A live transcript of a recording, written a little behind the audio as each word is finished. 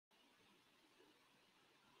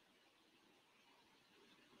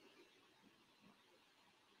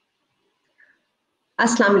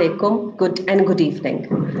Assalamu alaikum, good evening.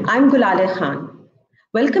 I'm Gulalai Khan.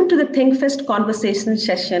 Welcome to the ThinkFest conversation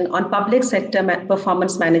session on public sector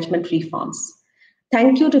performance management reforms.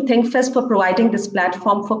 Thank you to ThinkFest for providing this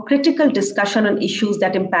platform for critical discussion on issues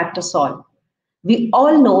that impact us all. We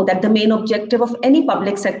all know that the main objective of any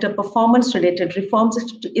public sector performance-related reforms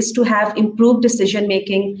is to have improved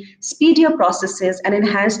decision-making, speedier processes, and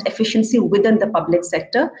enhanced efficiency within the public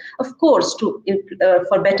sector, of course,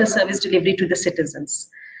 for better service delivery to the citizens.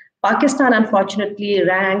 Pakistan, unfortunately,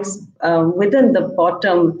 ranks within the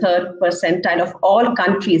bottom third percentile of all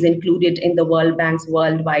countries included in the World Bank's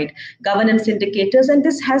worldwide governance indicators, and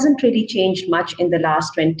this hasn't really changed much in the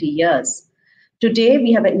last 20 years. Today,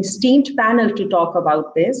 we have an esteemed panel to talk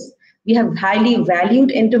about this. We have highly valued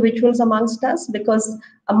individuals amongst us because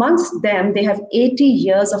amongst them, they have 80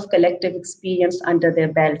 years of collective experience under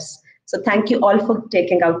their belts. So thank you all for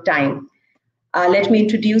taking out time. Let me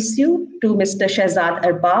introduce you to Mr. Shehzad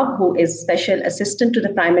Arbab, who is Special Assistant to the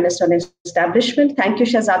Prime Minister on Establishment. Thank you,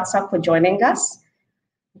 Shehzad Sir, for joining us.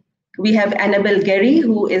 We have Annabel Gerry,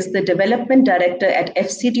 who is the Development Director at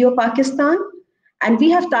FDCO Pakistan. And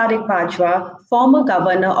we have Tariq Bajwa, former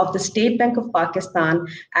governor of the State Bank of Pakistan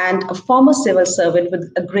and a former civil servant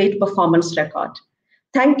with a great performance record.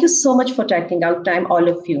 Thank you so much for taking out time, all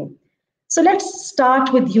of you. So let's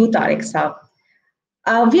start with you, Tariq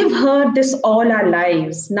Saab. We've heard this all our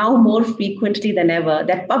lives, now more frequently than ever,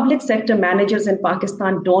 that public sector managers in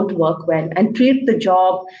Pakistan don't work well and treat the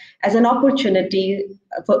job as an opportunity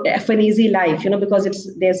for an easy life,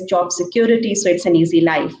 because there's job security, so it's an easy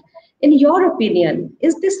life. In your opinion,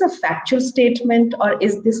 is this a factual statement or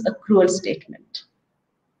is this a cruel statement?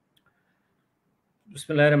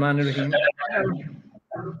 Bismillahirrahmanirrahim.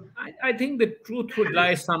 I think the truth would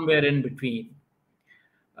lie somewhere in between.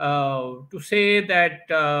 To say that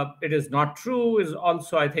it is not true is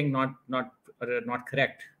also, I think, not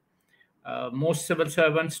correct. Most civil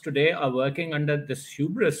servants today are working under this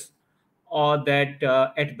hubris, or that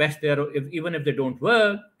at best even if they don't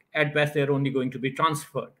work, at best they're only going to be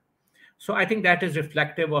transferred. So I think that is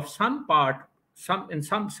reflective of some part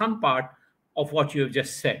of what you have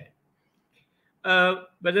just said. But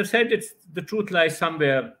I said the truth lies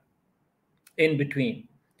somewhere in between.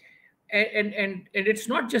 And it's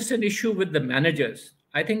not just an issue with the managers.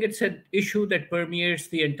 I think it's an issue that permeates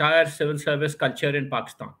the entire civil service culture in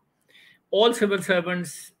Pakistan. All civil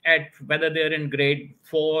servants, whether they're in grade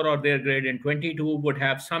 4 or they're grade in 22, would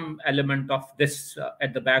have some element of this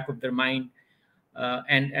at the back of their mind.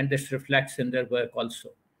 And this reflects in their work also.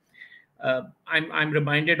 I'm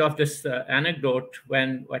reminded of this anecdote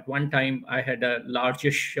when at one time I had a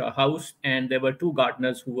largish house and there were two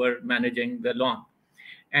gardeners who were managing the lawn.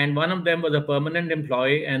 And one of them was a permanent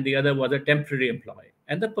employee and the other was a temporary employee.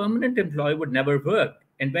 And the permanent employee would never work.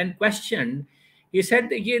 And when questioned, he said,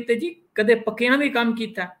 which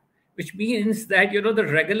means that, the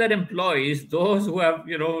regular employees, those who have,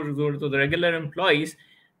 the regular employees,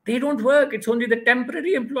 they don't work. It's only the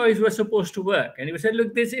temporary employees who are supposed to work. And he said,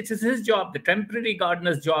 look, it's his job, the temporary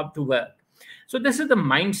gardener's job to work. So this is the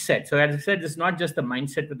mindset. So as I said, it's not just the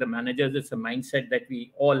mindset with the managers, it's a mindset that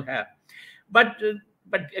we all have. But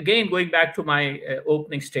again, going back to my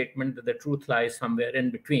opening statement, that the truth lies somewhere in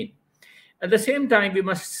between. At the same time, we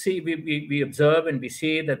must see, we observe and we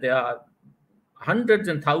see that there are hundreds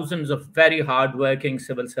and thousands of very hardworking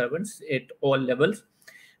civil servants at all levels,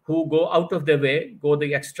 who go out of their way, go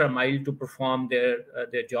the extra mile to perform their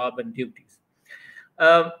job and duties.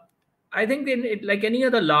 I think like any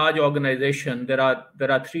other large organization, there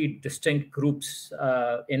are three distinct groups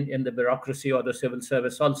in the bureaucracy or the civil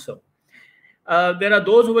service also. There are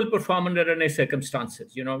those who will perform under any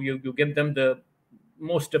circumstances. You give them the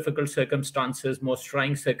most difficult circumstances, most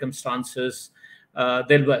trying circumstances,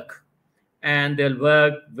 they'll work. And they'll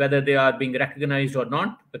work whether they are being recognized or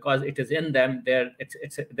not, because it is in them. They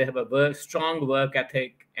have a strong work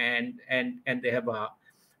ethic and they have a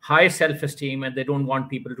high self-esteem, and they don't want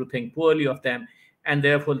people to think poorly of them, and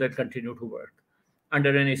therefore they'll continue to work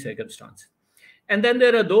under any circumstance. And then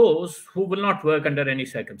there are those who will not work under any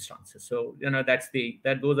circumstances. So those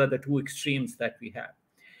are the two extremes that we have.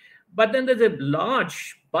 But then there's a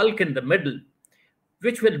large bulk in the middle,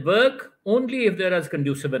 which will work only if there is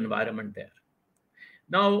conducive environment there.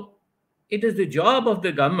 Now, it is the job of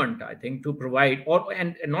the government, I think, to provide,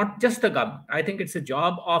 and not just the government. I think it's a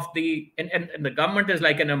job of and the government is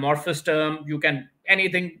like an amorphous term. You can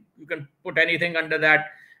put anything under that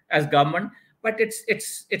as government, but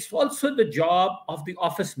it's also the job of the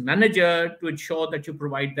office manager to ensure that you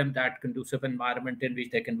provide them that conducive environment in which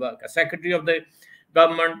they can work. A secretary of the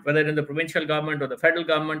government, whether in the provincial government or the federal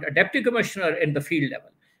government, a deputy commissioner in the field level,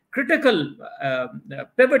 critical,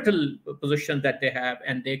 pivotal position that they have,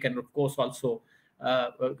 and they can, of course, also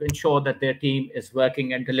ensure that their team is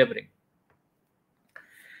working and delivering.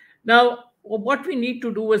 Now, what we need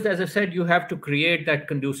to do is, as I said, you have to create that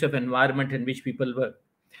conducive environment in which people work.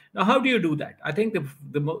 Now, how do you do that? I think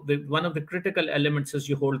one of the critical elements is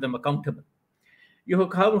you hold them accountable. You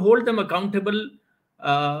hold them accountable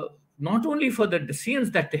not only for the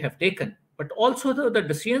decisions that they have taken, but also the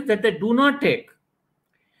decisions that they do not take.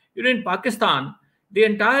 In Pakistan, the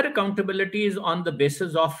entire accountability is on the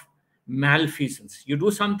basis of malfeasance. You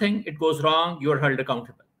do something, it goes wrong, you're held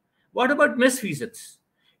accountable. What about misfeasance?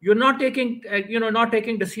 You're not taking, not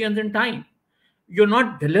taking decisions in time. You're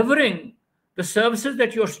not delivering the services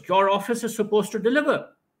that your office is supposed to deliver.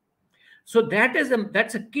 So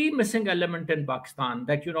that's a key missing element in Pakistan,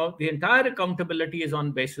 that the entire accountability is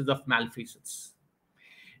on basis of malfeasance,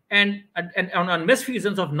 and on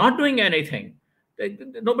misfeasance of not doing anything.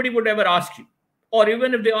 Nobody would ever ask you, or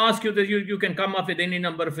even if they ask you, that you can come up with any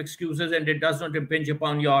number of excuses, and it does not impinge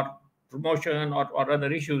upon your promotion or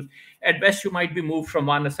other issues. At best, you might be moved from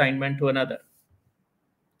one assignment to another.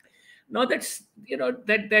 Now, that's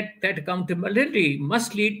that accountability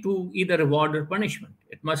must lead to either reward or punishment.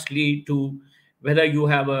 It must lead to whether you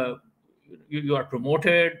are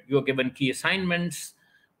promoted, you are given key assignments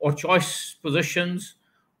or choice positions,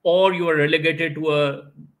 or you are relegated to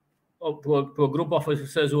a group of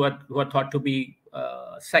officers who are thought to be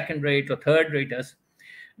second-rate or third-raters.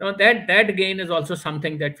 Now, that again is also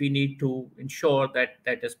something that we need to ensure that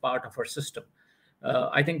is part of our system.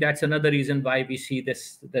 I think that's another reason why we see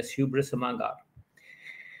this hubris among our.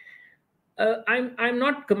 I'm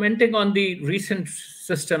not commenting on the recent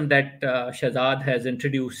system that Shehzad has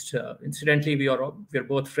introduced. Incidentally, we're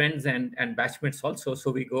both friends and batchmates also, so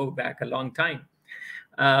we go back a long time.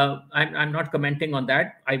 I'm not commenting on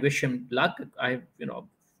that. I wish him luck.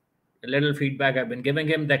 A little feedback I've been giving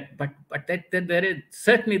him, but that there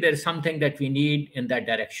is something that we need in that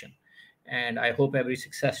direction, and I hope every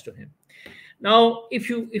success to him. Now, if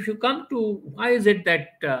you come to why is it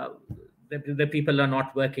that the people are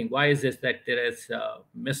not working, why is it that there is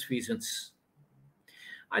misfeasance?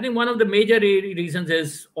 I think one of the major reasons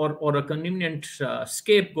is, or a convenient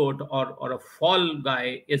scapegoat or a fall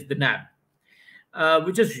guy is the NAB,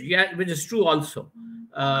 which is true also.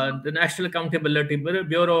 The National Accountability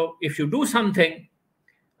Bureau, if you do something,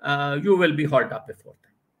 you will be hauled up before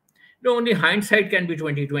them. Only hindsight can be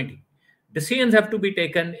 20/20. Decisions have to be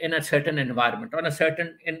taken in a certain environment, on a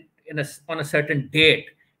certain on a certain date,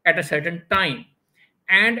 at a certain time,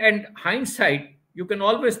 and hindsight, you can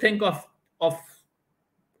always think of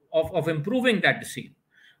improving that decision,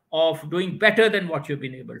 of doing better than what you've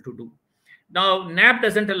been able to do. Now, NAB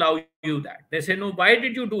doesn't allow you that. They say, no, why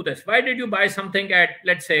did you do this? Why did you buy something at,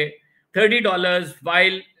 let's say, $30,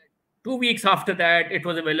 while 2 weeks after that it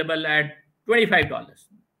was available at $25?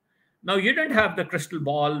 Now, you don't have the crystal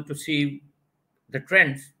ball to see the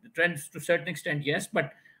trends. The trends, to a certain extent, yes,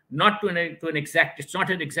 but not to an exact. It's not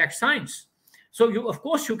an exact science. So, of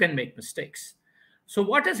course, you can make mistakes. So,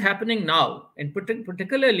 what is happening now, and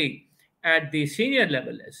particularly at the senior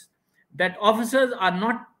level, is that officers are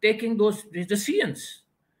not taking those decisions,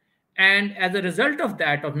 and as a result of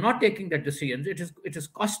that, of not taking the decisions, it is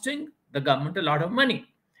costing the government a lot of money.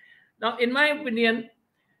 Now, in my opinion,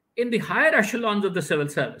 in the higher echelons of the civil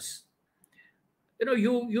service,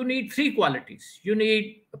 you need three qualities. You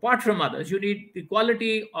need, apart from others, you need the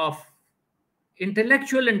quality of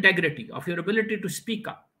intellectual integrity, of your ability to speak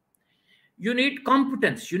up. You need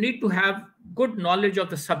competence. You need to have good knowledge of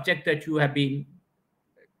the subject that you have been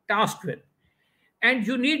tasked with. And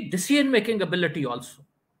you need decision-making ability also.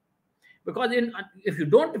 Because if you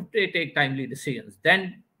don't take timely decisions,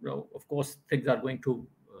 then, of course, things are going to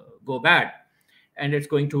go bad, and it's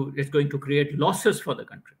going to create losses for the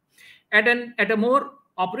country. At a more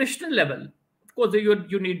operational level, of course,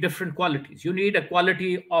 you need different qualities. You need a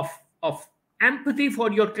quality of empathy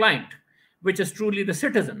for your client, which is truly the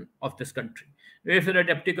citizen of this country. If you're a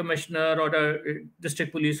deputy commissioner or a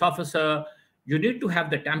district police officer, you need to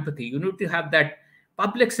have that empathy. You need to have that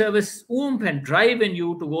public service oomph and drive in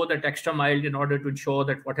you to go that extra mile in order to ensure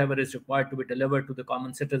that whatever is required to be delivered to the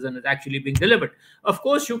common citizen is actually being delivered. Of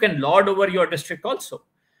course, you can lord over your district also.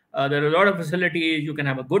 There are a lot of facilities. You can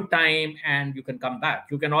have a good time and you can come back.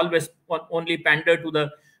 You can always only pander to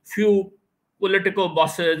the few political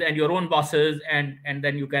bosses and your own bosses, and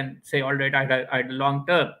then you can say, all right, I had a long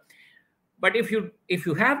term. But if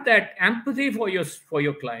you have that empathy for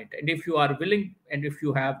your client, and if you are willing, and if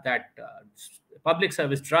you have that public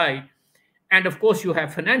service drive, and of course you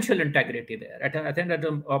have financial integrity there. I think at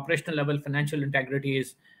the operational level, financial integrity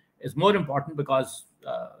is more important, because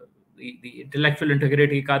the intellectual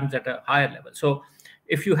integrity comes at a higher level. So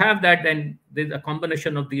if you have that, then a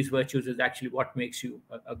combination of these virtues is actually what makes you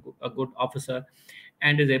a good officer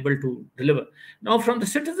and is able to deliver. Now, from the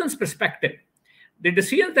citizen's perspective, the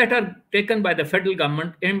decisions that are taken by the federal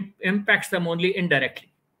government impacts them only indirectly.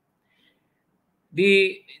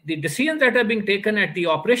 The decisions that are being taken at the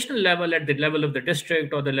operational level, at the level of the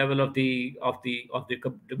district or the level of the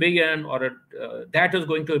division, or that is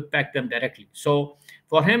going to impact them directly. So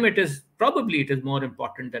for him, it is more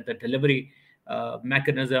important that the delivery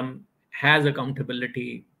mechanism has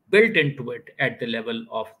accountability built into it at the level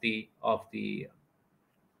of the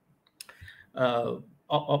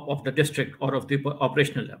district or of the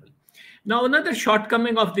operational level. Now, another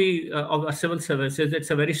shortcoming of a civil service is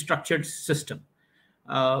it's a very structured system.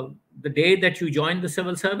 The day that you join the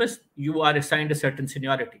civil service, you are assigned a certain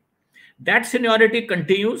seniority. That seniority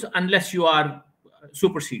continues unless you are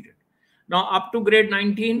superseded. Now, up to grade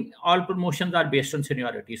 19, all promotions are based on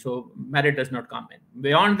seniority, so merit does not come in.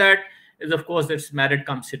 Beyond that is, of course, it's merit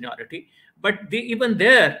comes seniority. But even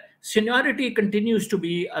there, seniority continues to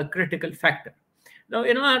be a critical factor. Now,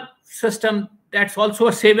 in our system, that's also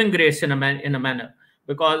a saving grace in a manner,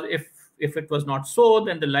 because if it was not so,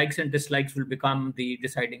 then the likes and dislikes will become the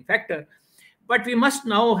deciding factor. But we must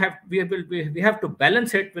now we have to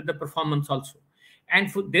balance it with the performance also. And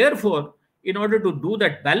therefore, in order to do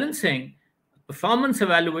that balancing, performance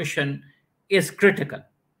evaluation is critical.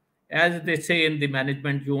 As they say in the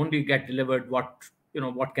management, you only get delivered what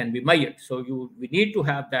can be measured. So we need to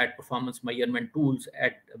have that performance measurement tools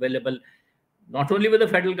available, not only with the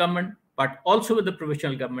federal government, but also with the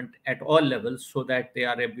provincial government at all levels, so that we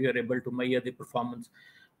are able to measure the performance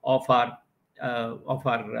of our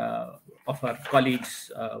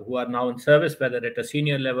colleagues who are now in service, whether at a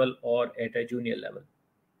senior level or at a junior level.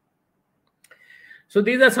 So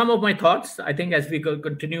these are some of my thoughts. I think as we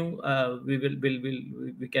continue,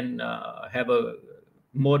 we can have a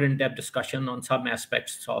more in-depth discussion on some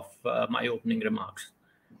aspects of my opening remarks.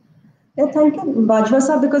 Yeah, thank you, Bajwa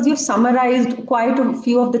sir, because you've summarized quite a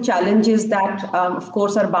few of the challenges that, of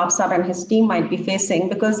course, Arbab sir and his team might be facing,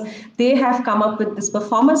 because they have come up with this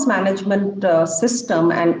performance management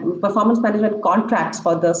system and performance management contracts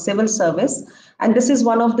for the civil service. And this is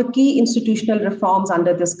one of the key institutional reforms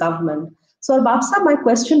under this government. So, Arbab sir, my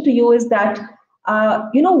question to you is that,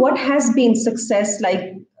 what has been success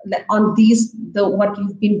like on what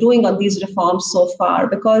you've been doing on these reforms so far?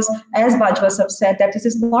 Because as Bajwa sir said, that this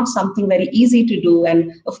is not something very easy to do,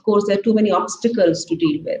 and of course there are too many obstacles to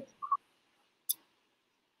deal with.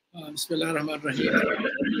 Bismillah ar-Rahman ar-Rahim.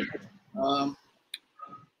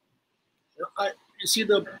 You see,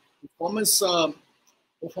 the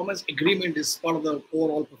performance agreement is part of the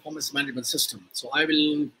overall performance management system. So I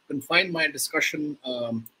will confine my discussion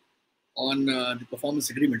on the performance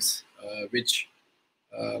agreements, which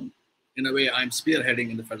in a way I'm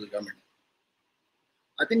spearheading in the federal government.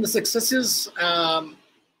 I think the successes,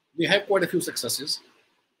 we have quite a few successes.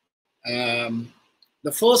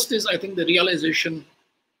 The first is, I think, the realization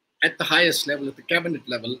at the highest level, at the cabinet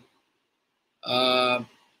level, that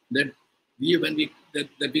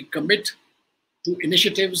we commit to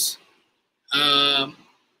initiatives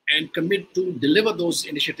and commit to deliver those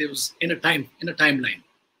initiatives in a timeline.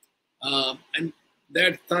 And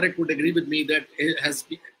that Tariq would agree with me that it has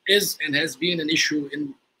been an issue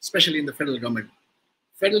especially in the federal government.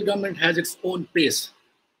 Federal government has its own pace.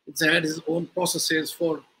 It's had its own processes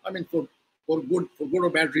for good or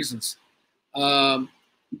bad reasons. And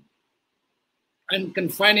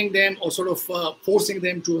confining them or sort of forcing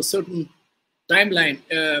them to a certain timeline,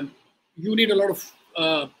 you need a lot of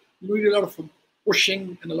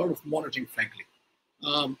pushing and a lot of monitoring, frankly.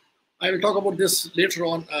 I will talk about this later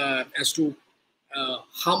on as to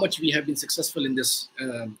how much we have been successful in this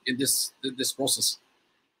process.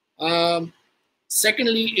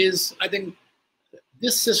 Secondly is, I think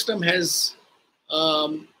this system has,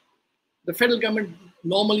 the federal government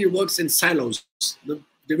normally works in silos. The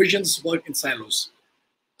divisions work in silos.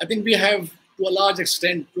 I think we have, to a large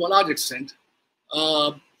extent,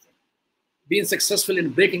 been successful in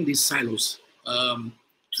breaking these silos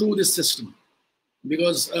through this system,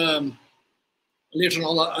 because later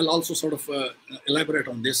on I'll also sort of elaborate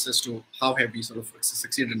on this as to how have we sort of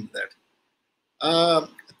succeeded in that.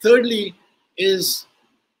 Thirdly is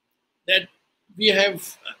that we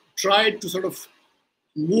have tried to sort of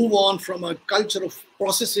move on from a culture of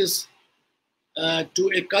processes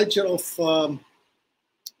to a culture of,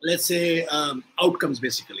 let's say, outcomes,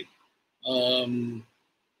 basically.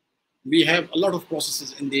 We have a lot of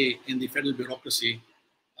processes in the federal bureaucracy,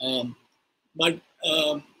 but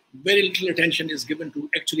very little attention is given to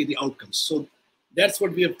actually the outcomes. So That's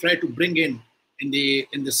what we have tried to bring in the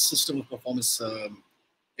system of performance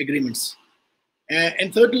agreements.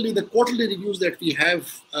 And thirdly, the quarterly reviews that we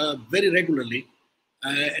have very regularly,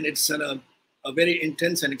 and it's a very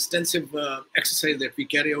intense and extensive exercise that we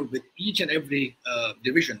carry out with each and every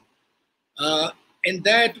division. And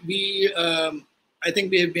that I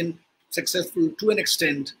think we have been successful to an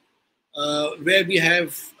extent where we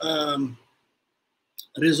have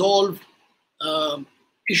resolved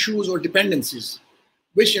issues or dependencies,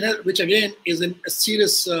 which again is a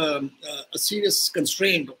serious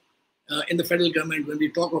constraint in the federal government when we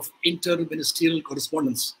talk of inter-ministerial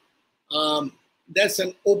correspondence. That's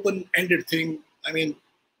an open-ended thing. I mean,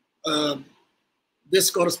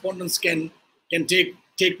 this correspondence can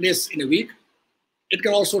take place in a week. It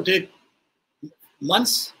can also take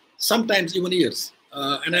months, sometimes even years.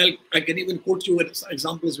 And I can even quote you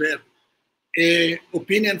examples where an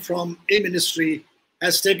opinion from a ministry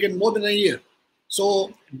has taken more than a year.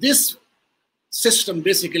 So this system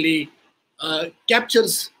basically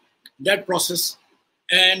captures that process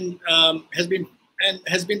and has been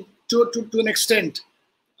to an extent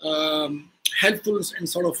helpful in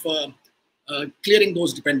sort of clearing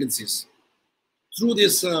those dependencies through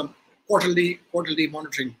this quarterly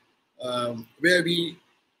monitoring, where we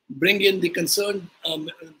bring in the concerned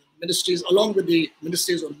ministries along with the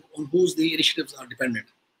ministries on whose the initiatives are dependent.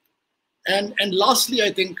 And lastly,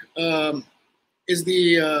 I think is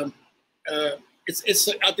the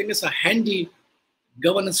I think it's a handy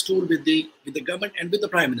governance tool with the government and with the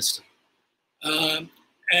Prime Minister.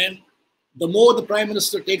 And the more the Prime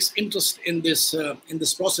Minister takes interest in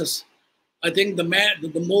this process, I think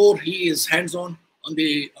the more he is hands-on on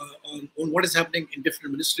what is happening in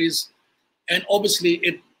different ministries, and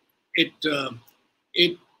obviously it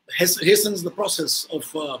hastens the process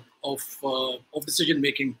of decision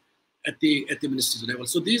making at the ministerial level.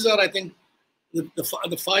 So these are, I think,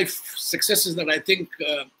 the 5 successes that I think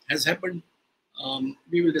has happened.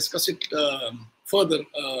 We will discuss it further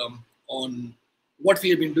on what we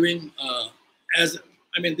have been doing.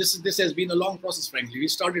 This has been a long process, frankly. We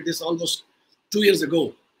started this almost 2 years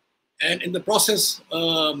ago, and in the process,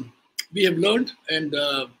 we have learned and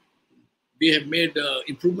we have made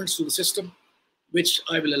improvements to the system, which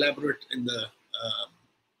I will elaborate in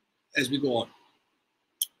as we go on.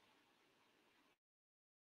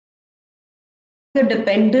 The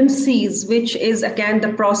dependencies, which is again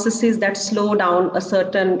the processes that slow down a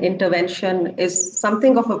certain intervention, is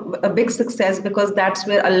something of a big success, because that's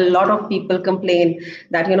where a lot of people complain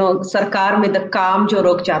that, sarkar mein the kaam jo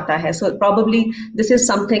ruk jata hai. So probably this is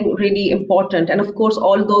something really important. And of course,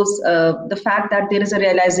 all those, the fact that there is a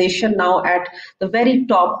realization now at the very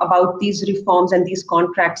top about these reforms and these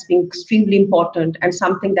contracts being extremely important and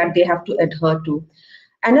something that they have to adhere to.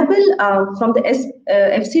 Annabel, from the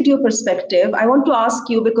FCDO perspective, I want to ask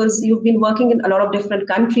you, because you've been working in a lot of different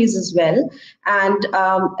countries as well, and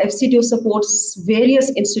FCDO supports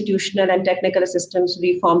various institutional and technical assistance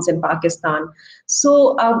reforms in Pakistan.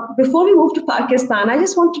 So before we move to Pakistan, I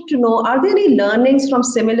just wanted to know, are there any learnings from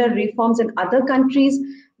similar reforms in other countries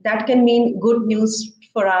that can mean good news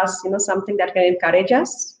for us, something that can encourage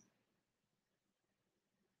us?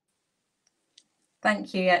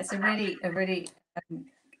 Thank you. Yeah, it's a really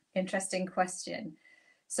interesting question.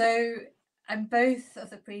 So, both of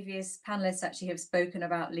the previous panelists actually have spoken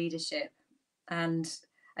about leadership, and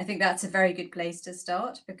I think that's a very good place to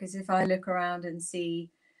start, because if I look around and see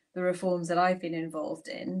the reforms that I've been involved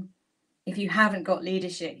in, if you haven't got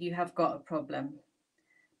leadership, you have got a problem,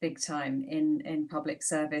 big time, in public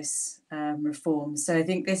service reforms. So I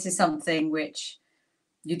think this is something which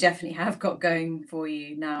you definitely have got going for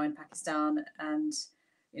you now in Pakistan, and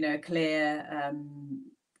a clear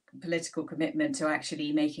political commitment to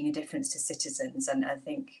actually making a difference to citizens. And I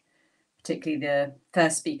think particularly the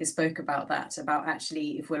first speaker spoke about that, about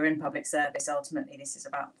actually, if we're in public service, ultimately this is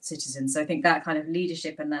about citizens. So I think that kind of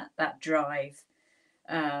leadership and that drive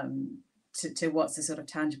to what's the sort of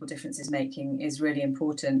tangible difference is making is really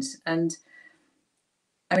important. And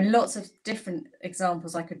lots of different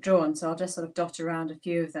examples I could draw on, so I'll just sort of dot around a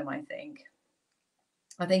few of them. I think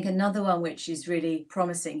another one which is really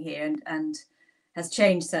promising here and has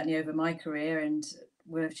changed certainly over my career and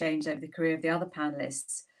will have changed over the career of the other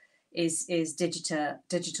panelists is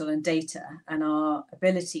digital and data, and our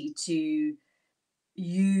ability to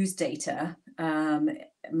use data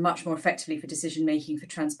much more effectively for decision making, for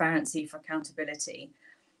transparency, for accountability.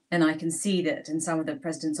 And I can see that in some of the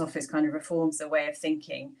President's Office kind of reforms the way of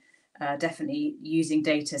thinking, definitely using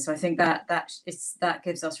data. So I think that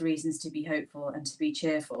gives us reasons to be hopeful and to be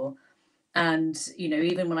cheerful. And,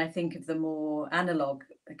 even when I think of the more analog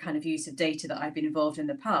kind of use of data that I've been involved in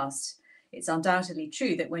the past, it's undoubtedly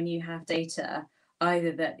true that when you have data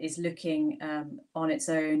either that is looking on its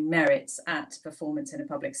own merits at performance in a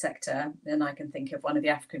public sector, then I can think of one of the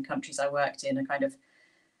African countries I worked in, a kind of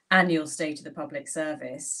annual state of the public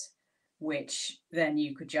service, which then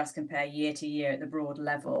you could just compare year to year at the broad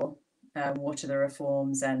level. What are the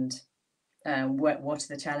reforms and what are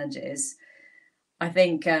the challenges? I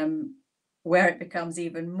think where it becomes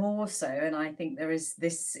even more so, and I think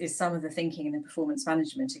this is some of the thinking in the performance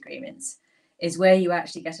management agreements, is where you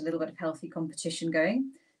actually get a little bit of healthy competition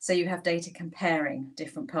going. So you have data comparing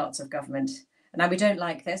different parts of government. And now we don't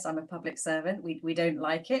like this. I'm a public servant. We don't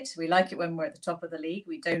like it. We like it when we're at the top of the league.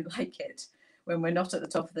 We don't like it when we're not at the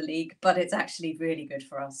top of the league, but it's actually really good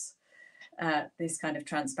for us, this kind of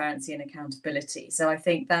transparency and accountability. So I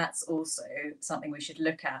think that's also something we should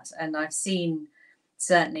look at. And I've seen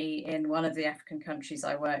certainly in one of the African countries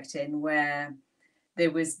I worked in where there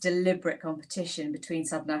was deliberate competition between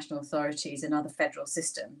subnational authorities and other federal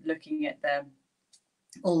system, looking at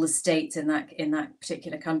all the states in that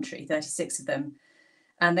particular country, 36 of them,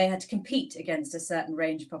 and they had to compete against a certain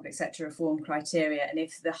range of public sector reform criteria. And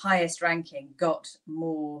if the highest ranking got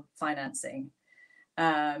more financing,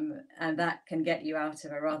 and that can get you out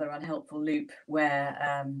of a rather unhelpful loop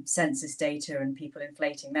where census data and people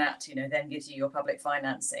inflating that, then gives you your public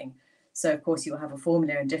financing. So of course you'll have a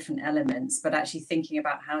formula and different elements, but actually thinking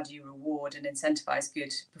about how do you reward and incentivize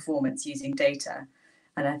good performance using data.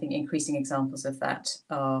 And I think increasing examples of that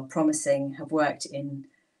are promising, have worked in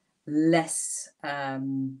less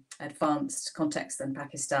advanced contexts than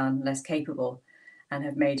Pakistan, less capable, and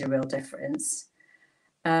have made a real difference.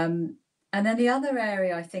 And then the other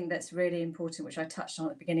area I think that's really important, which I touched on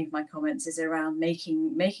at the beginning of my comments, is around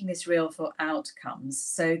making this real for outcomes.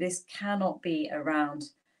 So this cannot be around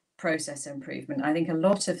process improvement. I think a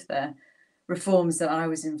lot of the reforms that I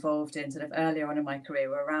was involved in sort of earlier on in my career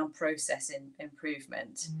were around process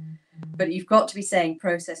improvement. But you've got to be saying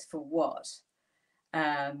process for what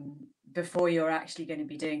before you're actually going to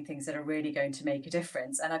be doing things that are really going to make a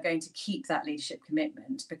difference and are going to keep that leadership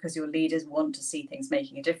commitment, because your leaders want to see things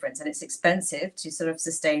making a difference. And it's expensive to sort of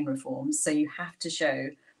sustain reforms. So you have to show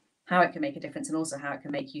how it can make a difference and also how it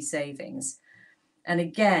can make you savings. And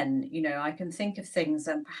again, I can think of things,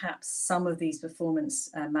 and perhaps some of these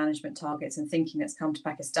performance management targets and thinking that's come to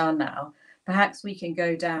Pakistan now, perhaps we can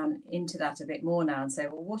go down into that a bit more now and say,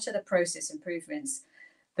 well, what are the process improvements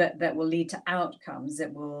that will lead to outcomes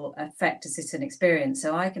that will affect a citizen experience?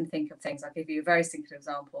 So I can think of things, I'll give you a very simple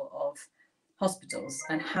example of hospitals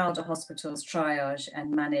and how do hospitals triage and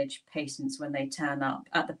manage patients when they turn up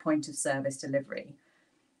at the point of service delivery.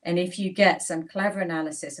 And if you get some clever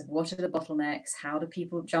analysis of what are the bottlenecks, how do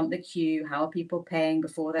people jump the queue, how are people paying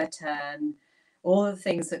before their turn, all the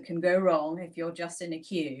things that can go wrong if you're just in a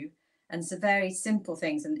queue, and some very simple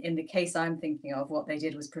things. And in the case I'm thinking of, what they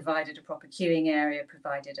did was provided a proper queuing area,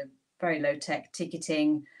 provided a very low-tech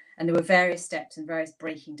ticketing, and there were various steps and various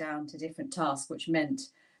breaking down to different tasks, which meant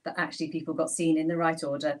that actually people got seen in the right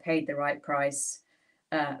order, paid the right price,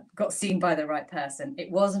 got seen by the right person. It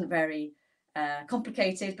wasn't very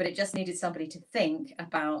complicated, but it just needed somebody to think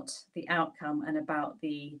about the outcome and about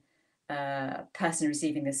the person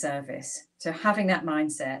receiving the service. So having that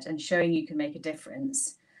mindset and showing you can make a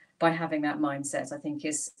difference by having that mindset, I think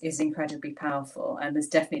is incredibly powerful, and there's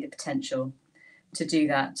definitely the potential to do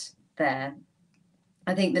that there.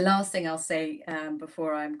 I think the last thing I'll say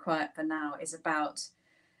before I'm quiet for now is about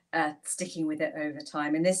sticking with it over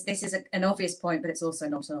time. And this is an obvious point, but it's also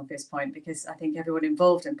not an obvious point, because I think everyone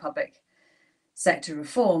involved in public sector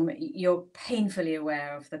reform, you're painfully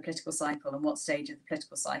aware of the political cycle and what stage of the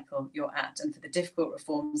political cycle you're at. And for the difficult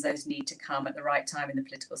reforms, those need to come at the right time in the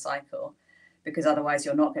political cycle, because otherwise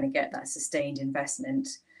you're not going to get that sustained investment,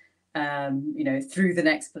 through the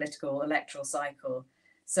next political electoral cycle.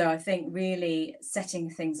 So I think really setting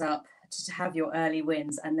things up to have your early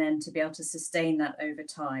wins and then to be able to sustain that over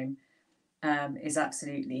time is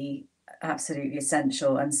absolutely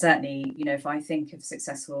essential. And certainly, if I think of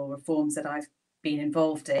successful reforms that I've been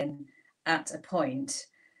involved in at a point,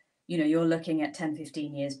 you're looking at 10,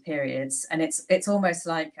 15 years periods. And it's almost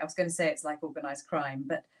like, I was going to say it's like organized crime,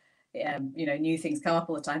 but new things come up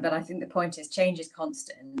all the time. But I think the point is change is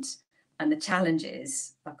constant and the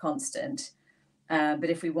challenges are constant. But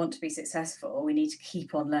if we want to be successful, we need to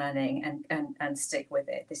keep on learning and stick with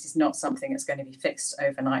it. This is not something that's going to be fixed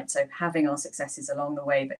overnight. So having our successes along the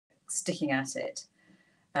way, but sticking at it.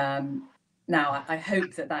 Now, I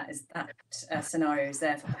hope that scenario is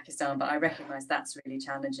there for Pakistan, but I recognise that's really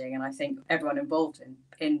challenging. And I think everyone involved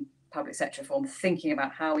in public sector reform, thinking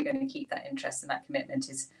about how we're going to keep that interest and that commitment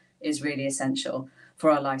is really essential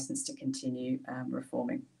for our licence to continue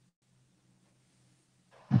reforming.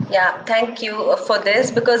 Yeah, thank you for this,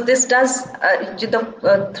 because this does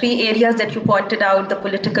the three areas that you pointed out, the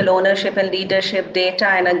political ownership and leadership, data,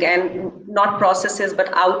 and again, not processes, but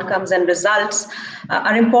outcomes and results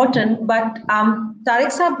are important. But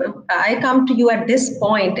Tariq Sahab, I come to you at this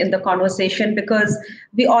point in the conversation because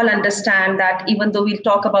we all understand that even though we'll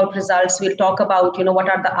talk about results, we'll talk about, what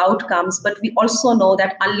are the outcomes, but we also know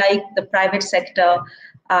that unlike the private sector,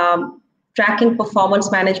 tracking performance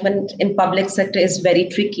management in public sector is very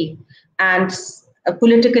tricky, and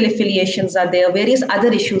political affiliations are there, various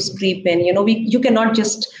other issues creep in. You cannot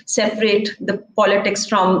just separate the politics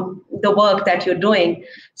from the work that you're doing.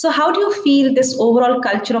 So how do you feel this overall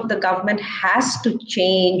culture of the government has to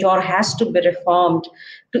change or has to be reformed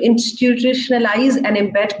to institutionalize and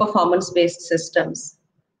embed performance-based systems?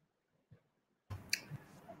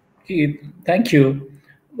 Thank you.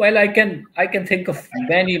 Well, I can think of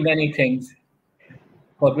many things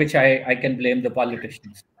for which I can blame the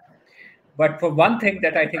politicians. But for one thing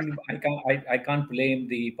that I think I can't blame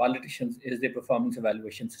the politicians is the performance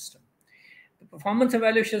evaluation system. The performance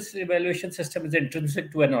evaluation system is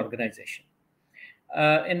intrinsic to an organization.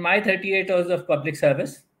 In my 38 years of public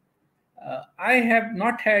service, I have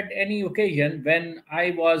not had any occasion when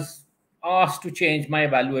I was asked to change my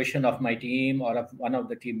evaluation of my team or of one of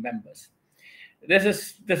the team members. This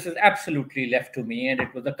is absolutely left to me, and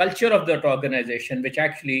it was the culture of that organization which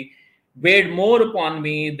actually weighed more upon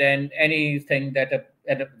me than anything that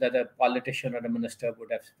a politician or a minister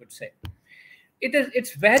would say.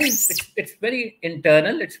 It's very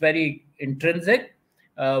internal, it's very intrinsic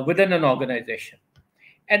within an organization.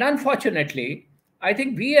 And unfortunately, I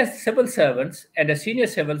think we as civil servants and as senior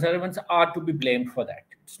civil servants are to be blamed for that.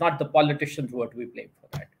 It's not the politicians who are to be blamed for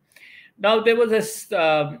that. Now, there was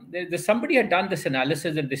somebody had done this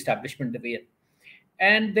analysis in the establishment division,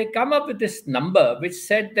 and they come up with this number which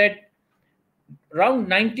said that around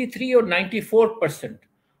 93 or 94%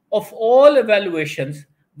 of all evaluations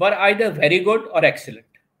were either very good or excellent.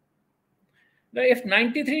 Now, if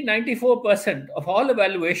 93, 94% of all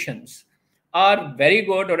evaluations are very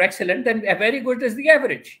good or excellent, then very good is the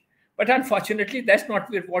average. But unfortunately, that's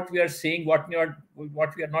not what we are seeing, what we are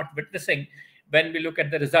not witnessing when we look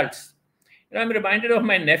at the results. I'm reminded of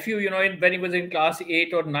my nephew, when he was in class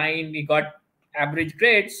 8 or 9, he got average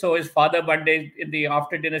grades. So his father one day in the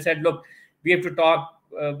after dinner said, look, we have to talk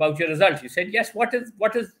about your results. He said, yes, what do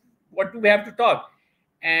we have to talk?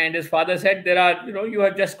 And his father said, you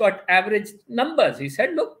have just got average numbers. He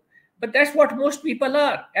said, look, but that's what most people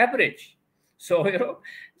are, average. So,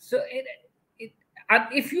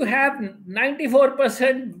 if you have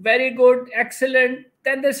 94% very good, excellent,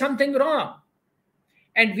 then there's something wrong.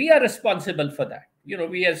 And we are responsible for that.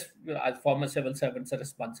 We as former civil servants are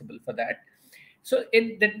responsible for that. So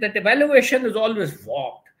that evaluation is always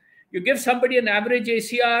warped. You give somebody an average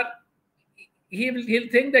ACR, he'll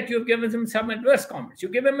think that you've given him some adverse comments. You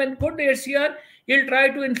give him a good ACR, he'll try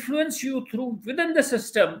to influence you within the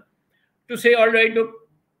system to say, all right, look,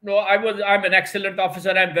 no, I'm an excellent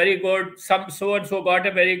officer, I'm very good. So and so got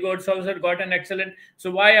a very good, so and so got an excellent.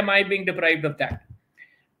 So why am I being deprived of that?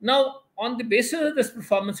 Now, on the basis of this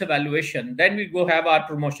performance evaluation, then we go have our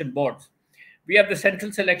promotion boards. We have the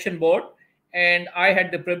Central Selection Board, and I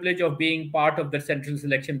had the privilege of being part of the Central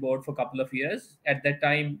Selection Board for a couple of years. At that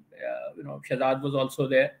time, Shehzad was also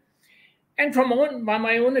there. And from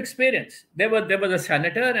my own experience, there was a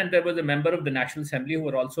senator and there was a member of the National Assembly who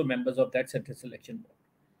were also members of that Central Selection Board.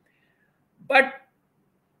 But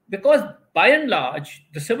because by and large,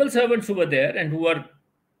 the civil servants who were there, and who were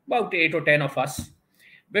about 8 or 10 of us,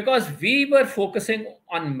 because we were focusing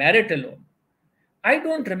on merit alone, I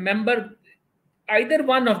don't remember either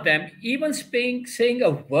one of them even saying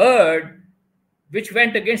a word which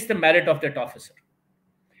went against the merit of that officer.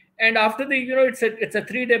 And after it's a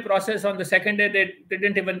 3-day process. On the second day, they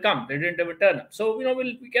didn't even come. They didn't even turn up. So,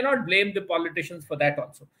 we cannot blame the politicians for that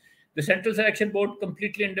also. The Central Selection Board,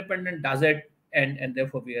 completely independent, does it, and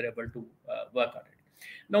therefore we are able to work on it.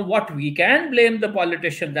 Now, what we can blame the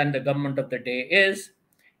politicians and the government of the day is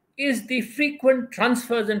the frequent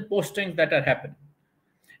transfers and postings that are happening.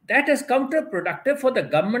 That is counterproductive for the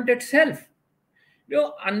government itself.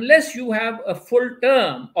 Unless you have a full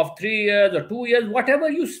term of 3 years or 2 years, whatever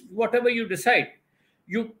you decide,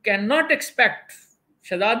 you cannot expect,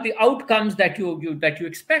 Shehzad, the outcomes that you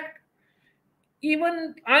expect.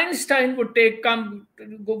 Even Einstein would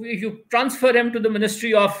if you transfer him to the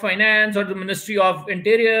Ministry of Finance or the Ministry of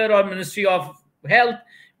Interior or Ministry of Health,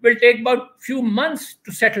 will take about few months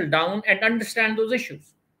to settle down and understand those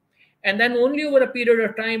issues. And then only over a period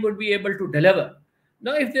of time would be able to deliver.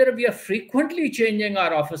 Now, if we are frequently changing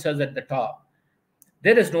our officers at the top,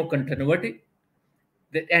 there is no continuity.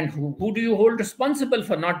 And who do you hold responsible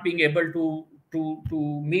for not being able to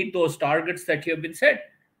meet those targets that you have been set?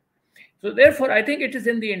 So therefore, I think it is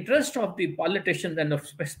in the interest of the politicians and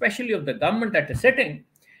especially of the government that is sitting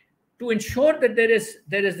to ensure that there is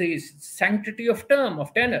the sanctity of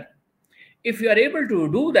tenure. If you are able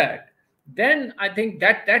to do that, then I think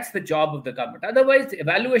that's the job of the government. Otherwise, the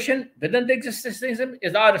evaluation within the existing system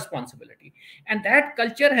is our responsibility, and that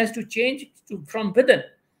culture has to change from within.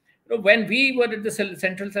 When we were at the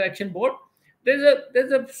Central Selection Board, there's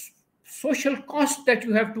a social cost that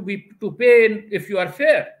you have to pay if you are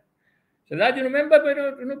fair. So that you remember,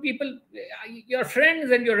 people, your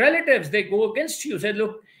friends and your relatives, they go against you. Say,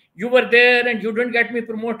 look, you were there and you didn't get me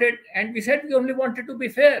promoted, and we said we only wanted to be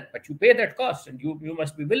fair, but you pay that cost, and you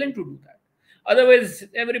must be willing to do that. Otherwise,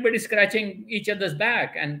 everybody's scratching each other's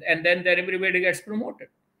back, and then everybody gets promoted.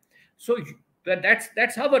 So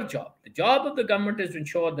that's our job. The job of the government is to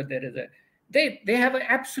ensure that they have an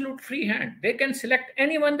absolute free hand. They can select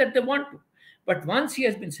anyone that they want to. But once he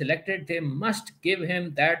has been selected, they must give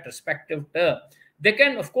him that respective term. They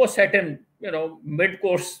can, of course, set him,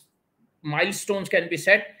 mid-course milestones can be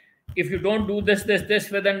set. If you don't do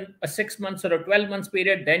this within a 6 months or a 12 months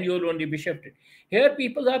period, then you will only be shifted. Here,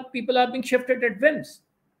 people are being shifted at whims.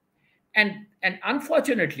 And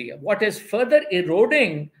unfortunately, what is further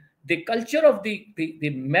eroding the culture of the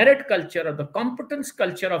merit culture or the competence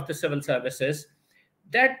culture of the civil services,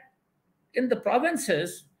 that in the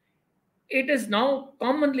provinces, it is now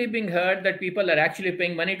commonly being heard that people are actually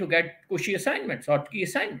paying money to get cushy assignments or key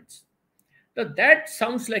assignments. So that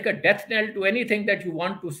sounds like a death knell to anything that you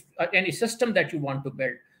want to, any system that you want to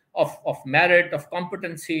build of merit, of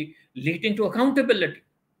competency, leading to accountability.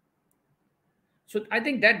 So I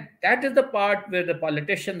think that is the part where the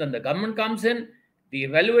politicians and the government comes in. The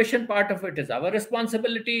evaluation part of it is our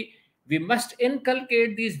responsibility. We must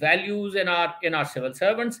inculcate these values in our civil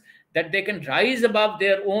servants, that they can rise above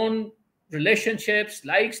their own relationships,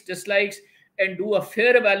 likes, dislikes, and do a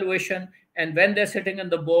fair evaluation. And when they're sitting on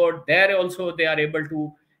the board, there also they are able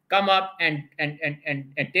to come up and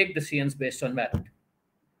take decisions based on merit.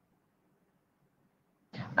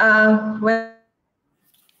 Well,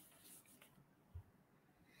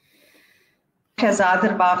 Shehzad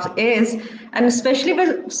Arbab is, and especially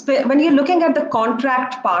when you're looking at the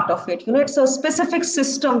contract part of it, it's a specific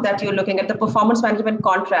system that you're looking at, the performance management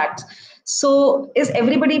contracts. So is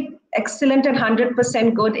everybody excellent and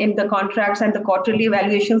 100% good in the contracts and the quarterly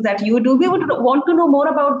evaluations that you do? We would want to know more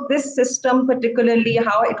about this system, particularly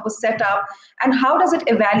how it was set up and how does it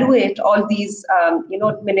evaluate all these,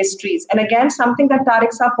 ministries. And again, something that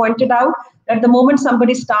Tariq Sir pointed out, that the moment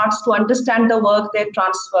somebody starts to understand the work they've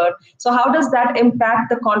transferred, so how does that impact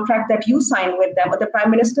the contract that you sign with them or the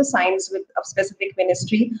Prime Minister signs with a specific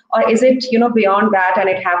ministry? Or is it, beyond that and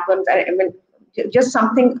it happens? I mean, just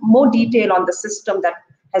something more detail on the system that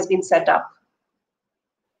has been set up.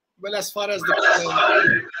 Well, as far as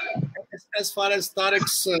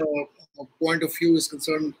Tariq's point of view is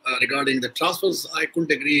concerned regarding the transfers, I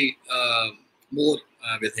couldn't agree more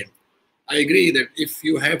with him. I agree that if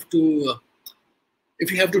you have to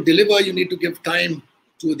deliver, you need to give time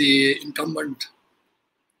to the incumbent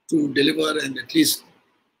to deliver and at least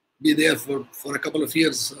be there for a couple of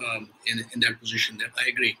years in that position. That I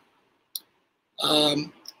agree.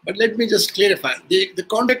 But let me just clarify. The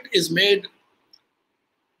conduct is made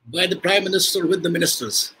by the Prime Minister with the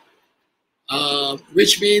ministers,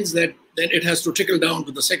 which means that then it has to trickle down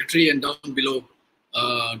to the Secretary and down below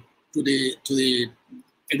to the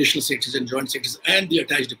additional secretaries and joint secretaries and the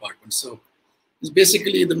attached departments. So it's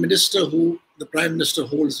basically the minister who the Prime Minister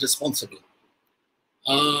holds responsible.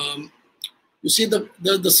 You see,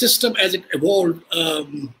 the system as it evolved,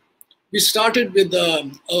 we started with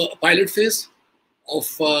a pilot phase of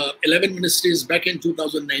 11 ministries back in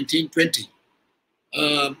 2019-20.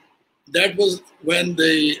 That was when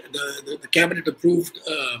the cabinet approved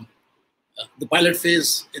the pilot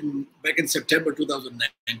phase back in September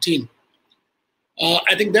 2019.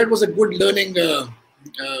 I think that was a good learning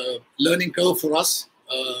curve for us.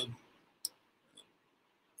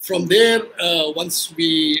 From there, once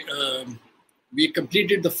we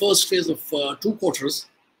completed the first phase of 2 quarters,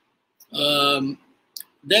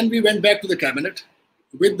 then we went back to the cabinet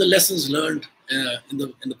with the lessons learned in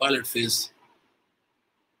the pilot phase.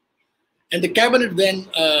 And the cabinet then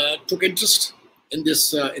took interest in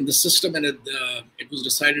this system, and it was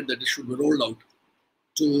decided that it should be rolled out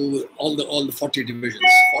to all the 40 divisions,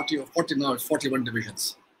 41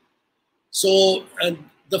 divisions. So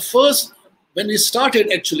when we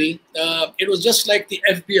started, actually, it was just like the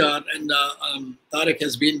FBR, and Tariq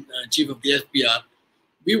has been chief of the FBR.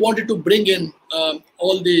 We wanted to bring in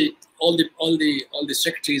all the all the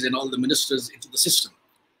secretaries and all the ministers into the system.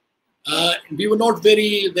 We were not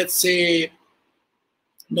very, let's say,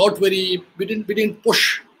 we didn't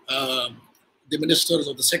push the ministers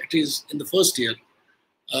or the secretaries in the first year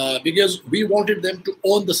because we wanted them to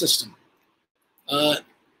own the system.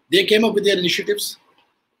 They came up with their initiatives,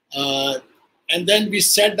 and then we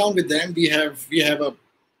sat down with them. We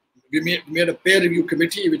made a peer review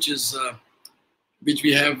committee, which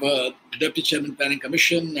we have Deputy Chairman Planning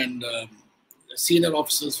Commission and senior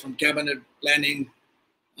officers from Cabinet, Planning,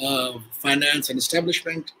 Finance and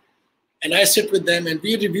Establishment. And I sit with them and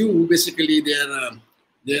we review basically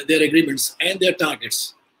their agreements and their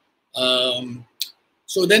targets.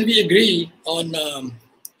 So then we agree on the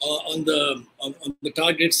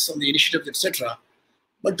targets, on the initiatives, etc.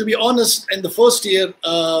 But to be honest, in the first year,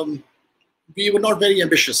 we were not very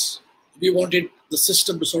ambitious. We wanted the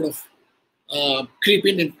system to sort of creep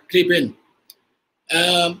in.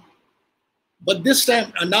 But this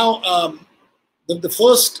time, now the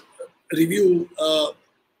first review,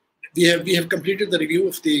 we have completed the review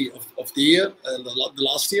of the year, the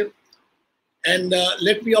last year, and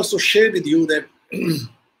let me also share with you that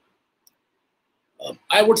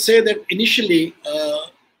I would say that initially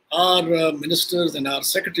our ministers and our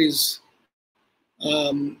secretaries,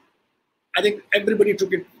 I think everybody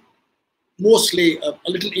took it mostly a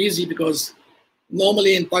little easy, because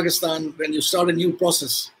normally in Pakistan, when you start a new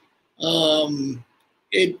process,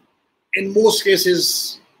 it in most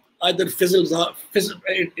cases either fizzles out, or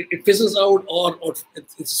it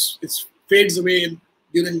fades away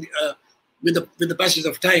during with the passage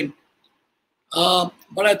of time.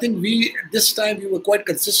 But I think this time we were quite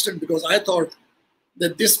consistent, because I thought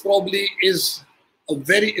that this probably is a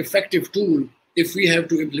very effective tool if we have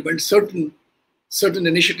to implement certain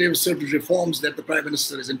initiatives, certain reforms that the Prime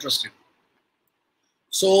Minister is interested in.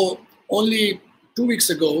 So only 2 weeks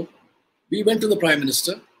ago, we went to the Prime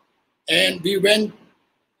Minister and we went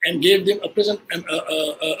and gave them a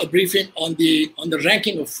briefing on the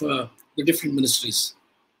ranking of the different ministries.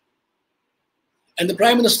 And the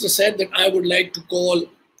Prime Minister said that I would like to call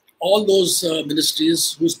all those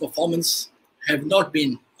ministries whose performance have not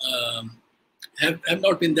been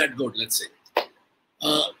that good, let's say.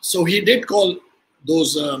 So he did call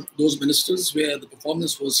those ministers where the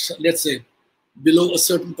performance was, let's say, below a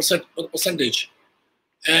certain percentage.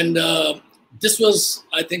 And this was,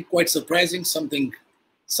 I think, quite surprising, something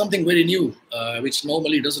very new, which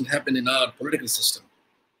normally doesn't happen in our political system.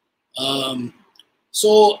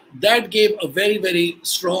 So that gave a very, very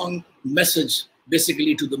strong message,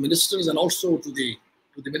 basically, to the ministers and also to the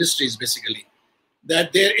ministries, basically,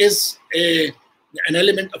 that there is an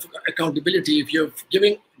element of accountability. If you're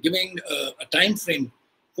giving a time frame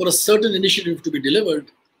for a certain initiative to be delivered,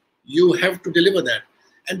 you have to deliver that.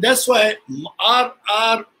 And that's why our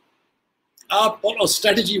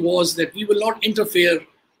strategy was that we will not interfere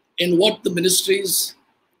in what the ministries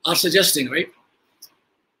are suggesting, right?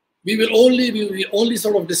 We will only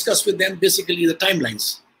sort of discuss with them basically the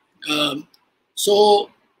timelines.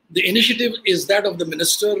 So the initiative is that of the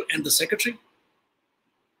minister and the secretary,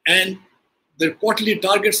 and the quarterly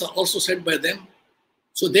targets are also set by them.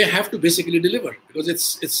 So they have to basically deliver, because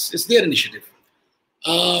it's their initiative.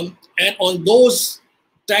 And on those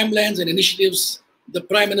timelines and initiatives, the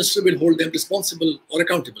Prime Minister will hold them responsible or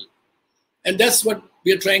accountable. And that's what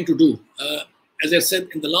we are trying to do. As I said,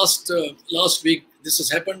 in the last week, this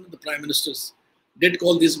has happened. The Prime Ministers did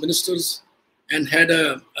call these ministers and had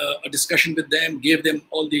a discussion with them, gave them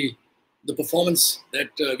all the performance that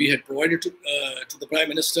we had provided to the Prime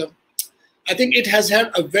Minister. I think it has had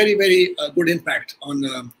a very, very good impact on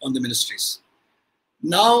the ministries.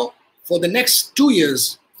 Now, for the next 2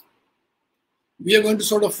 years, we are going to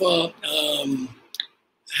sort of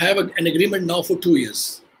have an agreement now for 2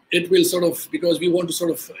 years. It will sort of, because we want to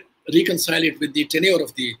sort of reconcile it with the tenure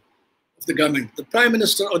of the government. The Prime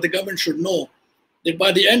Minister or the government should know that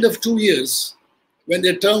by the end of 2 years, when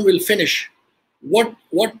their term will finish, what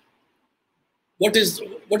is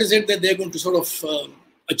it that they're going to sort of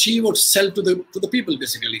achieve or sell to the people,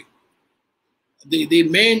 basically. The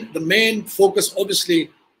main focus,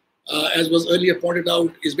 obviously, as was earlier pointed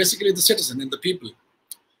out, is basically the citizen and the people.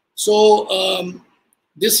 So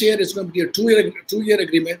this year is going to be a two-year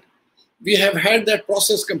agreement. We have had that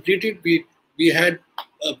process completed. We had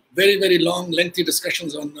very, very long, lengthy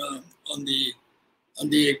discussions on the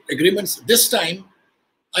agreements. This time,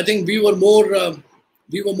 I think we were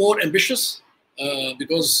more ambitious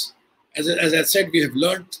because, as I said, we have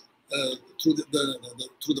learned through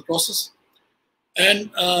the process, and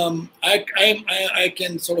I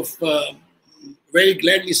can sort of very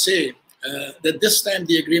gladly say that this time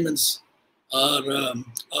the agreements are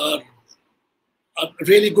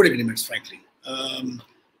really good agreements, frankly.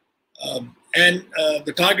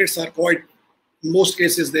 The targets are quite, in most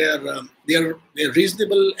cases, they're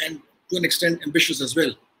reasonable and to an extent ambitious as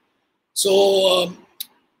well. So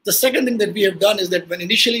the second thing that we have done is that when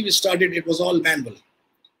initially we started, it was all manual.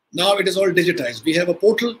 Now it is all digitized. We have a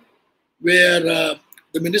portal where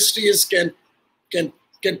the ministries can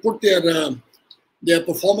put their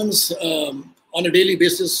performance on a daily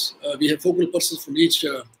basis. We have focal persons from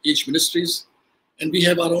each ministries, and we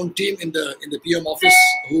have our own team in the PM office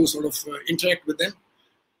who sort of interact with them.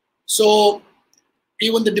 So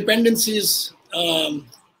even the dependencies,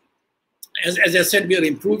 as I said, we are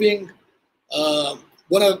improving.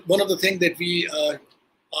 One of the things that we are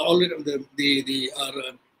already our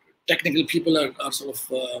technical people are sort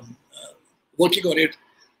of working on it,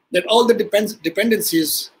 that all the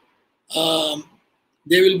dependencies,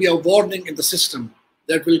 there will be a warning in the system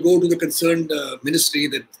that will go to the concerned ministry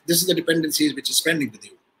that this is the dependencies which is pending with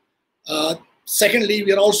you. Secondly,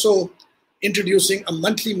 we are also introducing a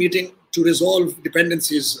monthly meeting to resolve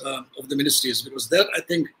dependencies of the ministries, because that, I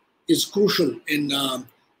think, is crucial in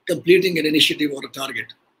completing an initiative or a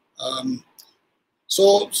target.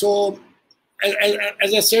 So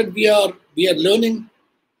as I said, we are learning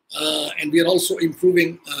and we are also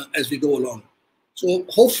improving as we go along. So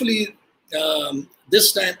hopefully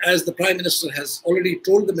this time, as the Prime Minister has already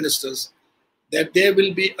told the ministers, that there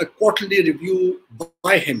will be a quarterly review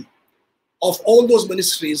by him of all those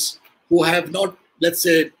ministries who have not, let's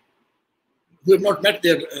say, who have not met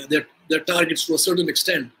their targets to a certain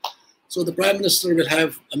extent. So the Prime Minister will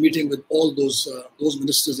have a meeting with all those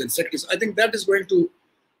ministers and secretaries. I think that is going to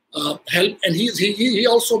help. And he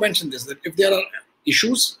also mentioned this, that if there are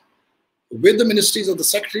issues with the ministries or the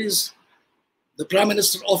secretaries, the Prime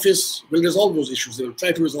Minister's office will resolve those issues. They will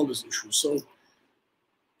try to resolve those issues. So,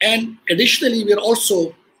 and additionally, we are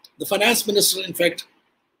also, the Finance Minister, in fact,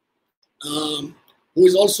 who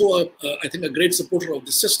is also, I think, a great supporter of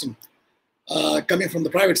the system, coming from the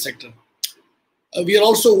private sector. We are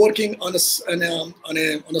also working on a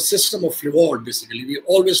system of reward. Basically, we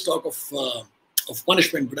always talk of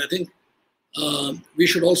punishment, but I think we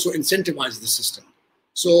should also incentivize the system.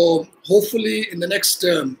 So hopefully, in the next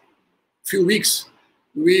few weeks,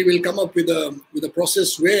 we will come up with a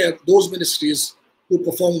process where those ministries who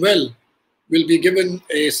perform well will be given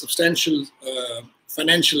a substantial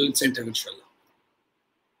financial incentive, inshallah.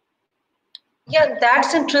 Yeah,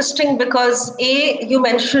 that's interesting because you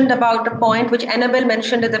mentioned about a point which Annabel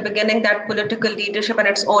mentioned at the beginning, that political leadership and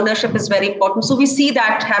its ownership is very important. So we see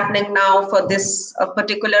that happening now for this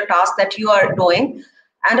particular task that you are doing.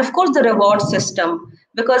 And of course, the reward system,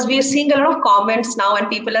 because we are seeing a lot of comments now and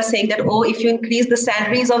people are saying that, oh, if you increase the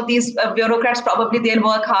salaries of these bureaucrats, probably they'll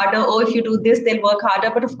work harder. Oh, if you do this, they'll work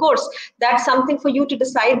harder. But of course, that's something for you to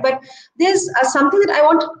decide. But there's something that I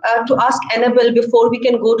want to ask Annabel before we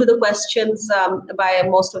can go to the questions by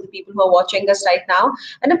most of the people who are watching us right now.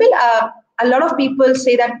 Annabel, a lot of people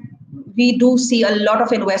say that we do see a lot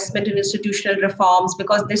of investment in institutional reforms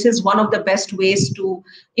because this is one of the best ways to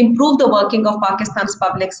improve the working of Pakistan's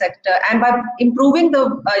public sector. And by improving the,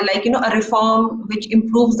 a reform which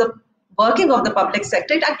improves the working of the public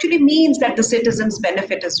sector, it actually means that the citizens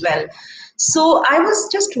benefit as well. So I was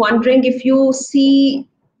just wondering if you see,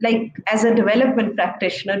 like as a development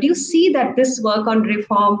practitioner, do you see that this work on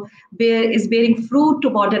reform is bearing fruit to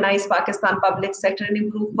modernize Pakistan public sector and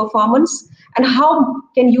improve performance? And how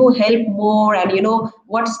can you help more? And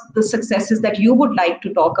what's the successes that you would like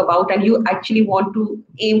to talk about and you actually want to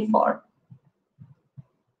aim for?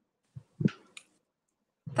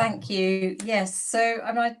 Thank you. Yes. So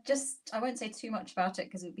I won't say too much about it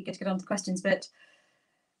because it would be good to get on to questions, but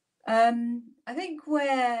I think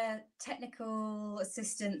where technical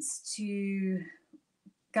assistance to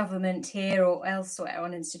government here or elsewhere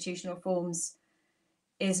on institutional reforms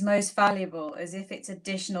is most valuable is if it's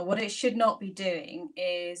additional. What it should not be doing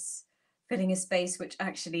is filling a space which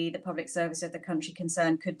actually the public service of the country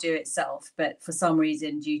concerned could do itself, but for some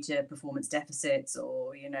reason, due to performance deficits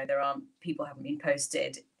or people haven't been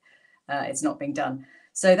posted, it's not being done.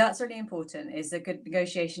 So that's really important, is a good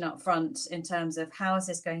negotiation up front in terms of how is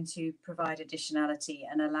this going to provide additionality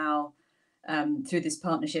and allow through this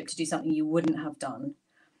partnership to do something you wouldn't have done.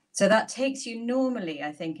 So that takes you normally,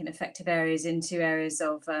 I think, in effective areas into areas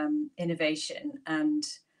of innovation and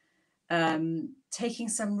taking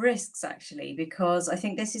some risks, actually, because I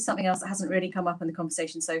think this is something else that hasn't really come up in the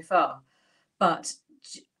conversation so far. But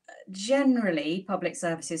generally, public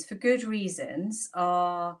services, for good reasons,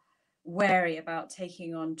 are wary about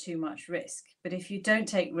taking on too much risk. But if you don't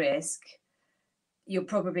take risk, you're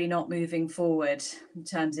probably not moving forward in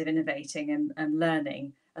terms of innovating and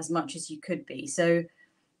learning. as much as you could be. So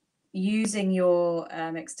using your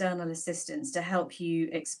external assistance to help you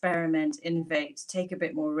experiment, innovate, take a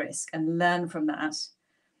bit more risk and learn from that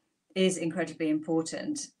is incredibly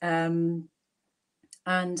important. And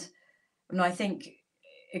I think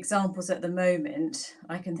examples at the moment,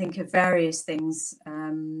 I can think of various things.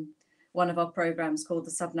 One of our programs called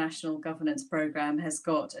the Subnational Governance Program has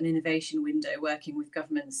got an innovation window working with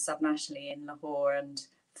governments subnationally in Lahore and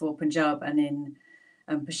for Punjab and in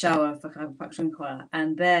Peshawar for Khyber Pakhtunkhwa.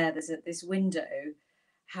 And there's this window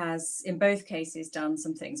has in both cases done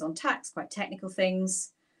some things on tax, quite technical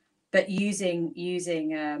things, but using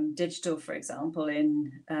digital, for example,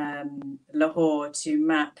 in Lahore to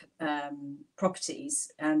map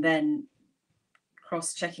properties and then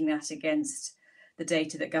cross-checking that against the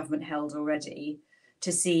data that government held already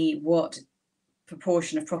to see what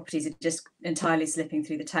proportion of properties are just entirely slipping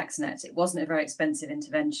through the tax net. It wasn't a very expensive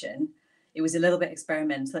intervention. It was a little bit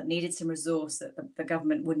experimental. It needed some resource that the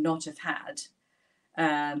government would not have had.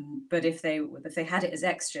 But if they had it as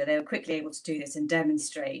extra, they were quickly able to do this and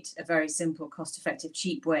demonstrate a very simple, cost-effective,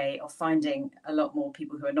 cheap way of finding a lot more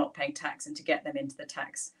people who are not paying tax and to get them into the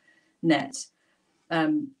tax net.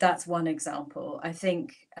 That's one example. I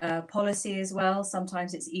think policy as well.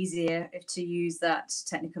 Sometimes it's easier to use that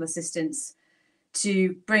technical assistance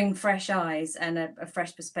to bring fresh eyes and a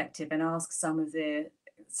fresh perspective and ask some of the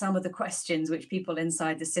questions which people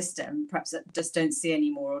inside the system perhaps just don't see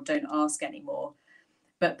anymore or don't ask anymore.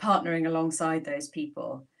 But partnering alongside those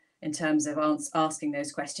people in terms of asking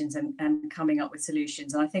those questions and coming up with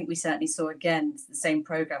solutions. And I think we certainly saw again the same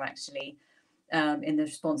program actually in the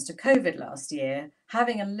response to COVID last year,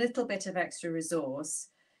 having a little bit of extra resource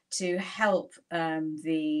to help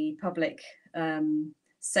the public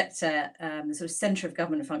sector, the sort of centre of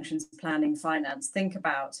government functions, planning, finance, think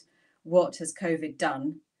about what has COVID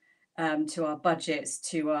done to our budgets,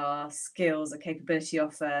 to our skills, the capability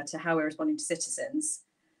offer, to how we're responding to citizens,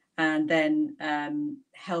 and then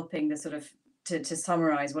helping the sort of to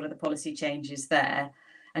summarise what are the policy changes there,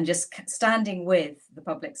 and just standing with the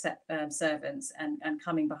public servants and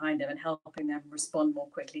coming behind them and helping them respond more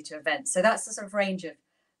quickly to events. So that's the sort of range of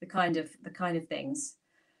the kind of things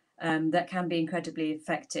that can be incredibly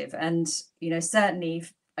effective. And certainly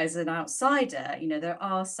as an outsider, there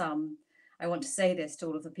are some. I want to say this to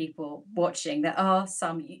all of the people watching. There are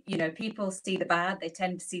some, people see the bad. They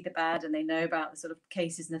tend to see the bad, and they know about the sort of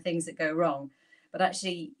cases and the things that go wrong. But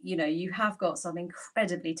actually, you have got some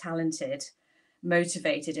incredibly talented,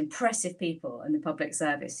 motivated, impressive people in the public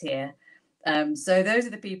service here. So those are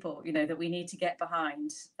the people, that we need to get behind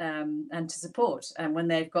and to support. And when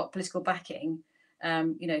they've got political backing,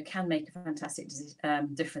 can make a fantastic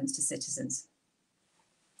difference to citizens.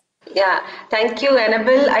 Yeah, thank you,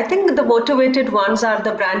 Annabel. I think the motivated ones are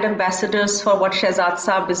the brand ambassadors for what Shehzad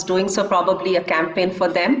Saab is doing, so probably a campaign for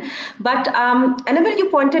them. But Annabel,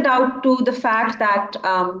 you pointed out to the fact that,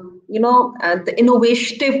 the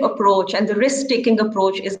innovative approach and the risk-taking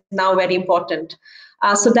approach is now very important.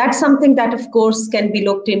 So that's something that, of course, can be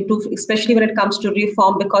looked into, especially when it comes to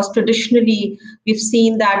reform, because traditionally we've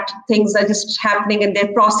seen that things are just happening and there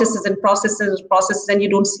are processes, and you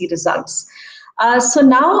don't see results. So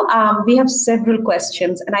now we have several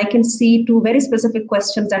questions, and I can see two very specific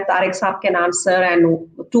questions that Tariq Saab can answer, and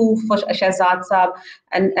two for Shehzad Saab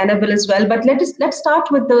and Annabel as well. But let's start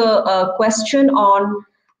with the question on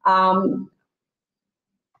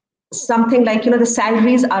something like, the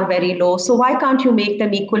salaries are very low. So why can't you make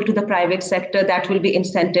them equal to the private sector? That will be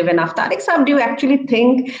incentive enough. Tariq Saab, do you actually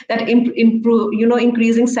think that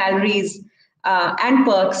increasing salaries and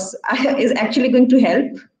perks is actually going to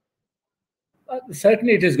help?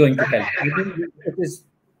 Certainly, it is going to help. I think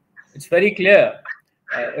it's very clear.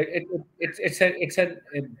 It's a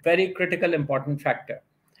very critical, important factor.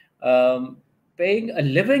 Paying a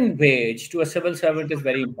living wage to a civil servant is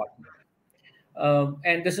very important.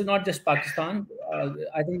 And this is not just Pakistan.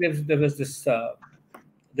 I think there's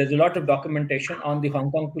a lot of documentation on the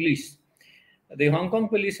Hong Kong police. The Hong Kong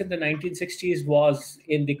police in the 1960s was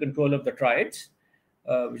in the control of the triads,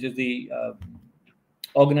 which is the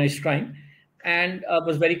organized crime, and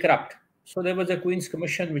was very corrupt. So there was a Queen's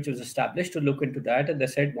Commission which was established to look into that, and they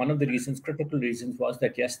said one of the critical reasons was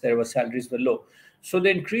that yes, salaries were low. So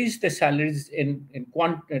they increased the salaries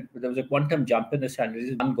there was a quantum jump in the salaries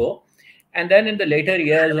in one go, and then in the later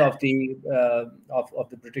years of the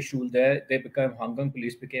British rule, Hong Kong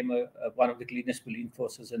police became one of the cleanest police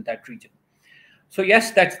forces in that region. So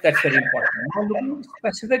yes, that's very important. Now looking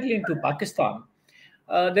specifically into Pakistan.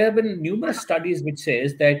 There have been numerous studies which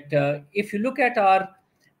says that if you look at our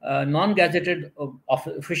non-gazetted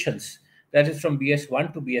officials, that is from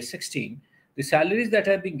BS1 to BS16, the salaries that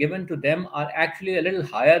have been given to them are actually a little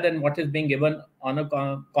higher than what is being given on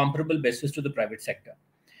a comparable basis to the private sector.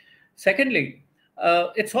 Secondly,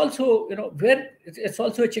 it's also, it's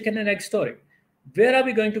also a chicken and egg story. Where are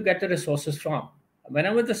we going to get the resources from? When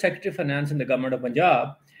I was the Secretary of Finance in the government of Punjab,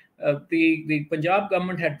 the Punjab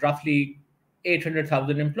government had roughly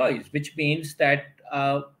 800,000 employees, which means that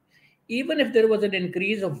even if there was an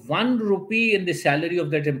increase of 1 rupee in the salary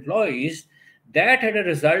of that employees, that had a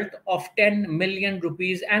result of 10 million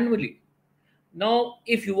rupees annually. Now,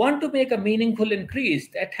 if you want to make a meaningful increase,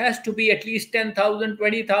 that has to be at least 10,000,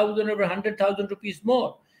 20,000, over 100,000 rupees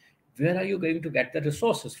more. Where are you going to get the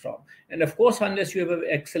resources from? And of course, unless you have an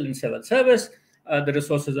excellent civil service, the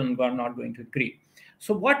resources are not going to increase.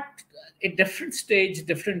 So what, at different stage,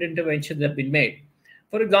 different interventions have been made.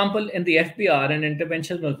 For example, in the FBR, an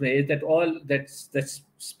intervention was made that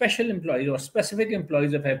special employees or specific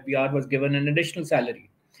employees of FBR was given an additional salary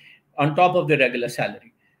on top of the regular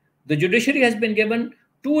salary. The judiciary has been given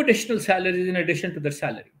 2 additional salaries in addition to their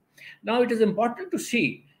salary. Now, it is important to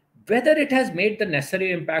see whether it has made the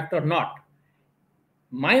necessary impact or not.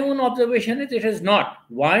 My own observation is it has not.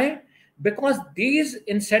 Why? Because these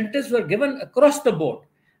incentives were given across the board.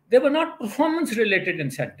 They were not performance-related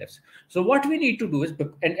incentives. So what we need to do is,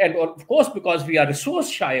 and of course, because we are resource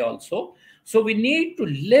shy also, so we need to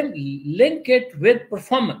link it with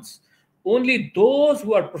performance. Only those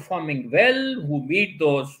who are performing well, who meet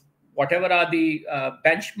those, whatever are the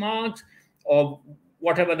benchmarks or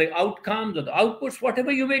whatever the outcomes or the outputs,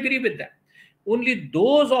 whatever you may agree with that, only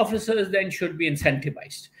those officers then should be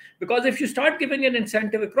incentivized. Because if you start giving an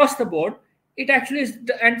incentive across the board, it actually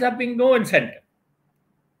ends up being no incentive.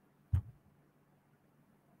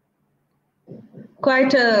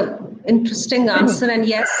 Quite an interesting answer, and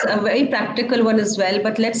yes, a very practical one as well.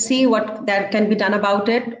 But let's see what that can be done about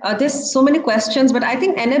it. There's so many questions, but I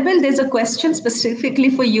think, Annabel, there's a question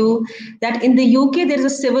specifically for you that in the UK, there is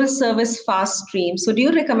a civil service fast stream. So do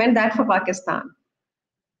you recommend that for Pakistan?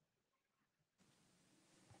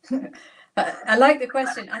 I like the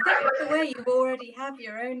question. I think in a way you already have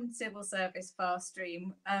your own civil service fast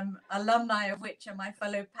stream, alumni of which are my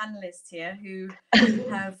fellow panelists here who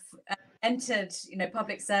have entered,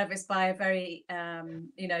 public service by a very,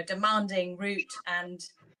 demanding route and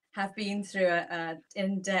have been through a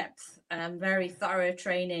in-depth and very thorough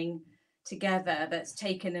training together that's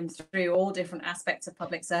taken them through all different aspects of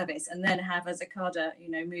public service, and then have, as a cadre,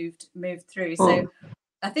 moved through. So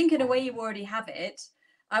I think in a way you already have it.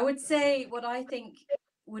 I would say what I think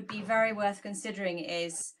would be very worth considering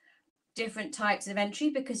is different types of entry,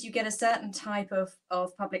 because you get a certain type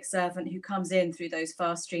of public servant who comes in through those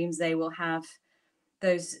fast streams. They will have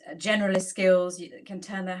those generalist skills, can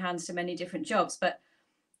turn their hands to many different jobs. But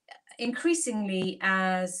increasingly,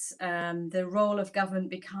 as the role of government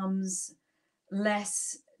becomes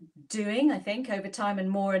less doing, I think, over time, and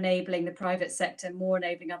more enabling the private sector, more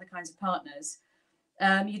enabling other kinds of partners,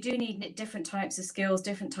 you do need different types of skills,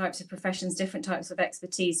 different types of professions, different types of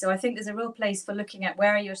expertise. So I think there's a real place for looking at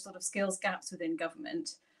where are your sort of skills gaps within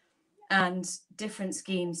government, and different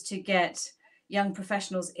schemes to get young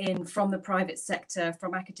professionals in from the private sector,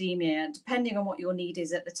 from academia, depending on what your need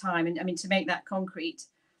is at the time. And I mean, to make that concrete,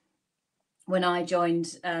 when I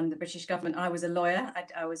joined the British government, I was a lawyer.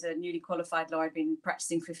 I was a newly qualified lawyer. I'd been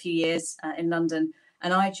practicing for a few years in London,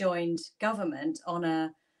 and I joined government on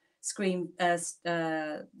a scheme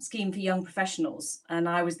for young professionals, and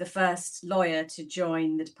I was the first lawyer to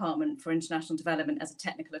join the Department for International Development as a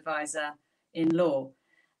technical advisor in law.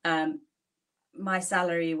 My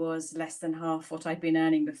salary was less than half what I'd been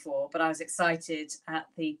earning before, but I was excited at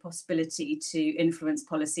the possibility to influence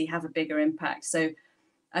policy, have a bigger impact. So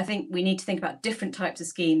I think we need to think about different types of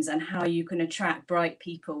schemes and how you can attract bright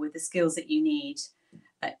people with the skills that you need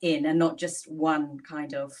in, and not just one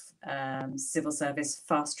kind of civil service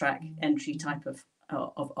fast track entry type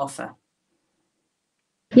of offer.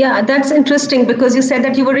 Yeah, that's interesting, because you said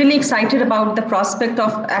that you were really excited about the prospect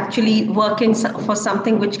of actually working for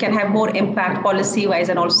something which can have more impact policy-wise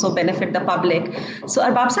and also benefit the public. So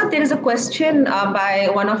Arbab sir, there is a question by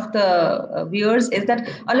one of the viewers, is that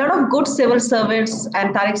a lot of good civil servants,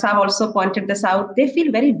 and Tariq sahab also pointed this out, they feel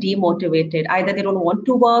very demotivated. Either they don't want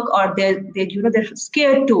to work, or they're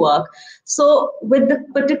scared to work. So with the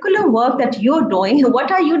particular work that you're doing, what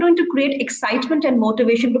are you doing to create excitement and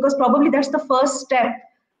motivation? Because probably that's the first step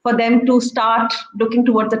for them to start looking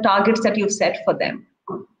towards the targets that you've set for them.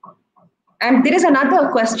 And there is another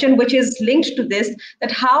question which is linked to this,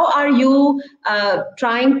 that how are you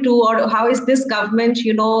trying to, or how is this government,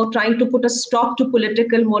 trying to put a stop to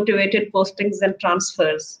political motivated postings and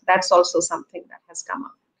transfers? That's also something that has come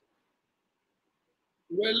up.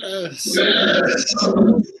 Well,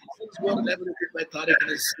 some things were elaborated by Tariq in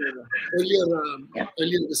his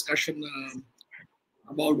earlier discussion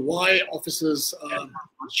about why officers are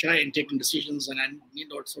shy in taking decisions, and I need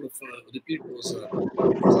not sort of repeat those.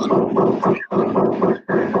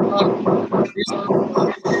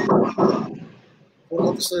 For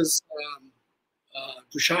officers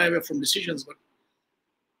to shy away from decisions,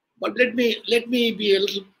 but let me be a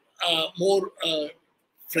little more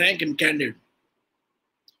frank and candid.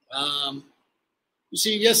 You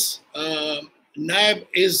see, yes, NAB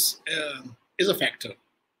is a factor,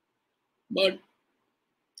 but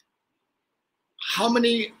how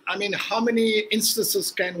many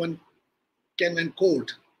instances can one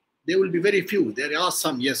quote? There will be very few. There are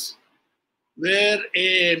some, yes, where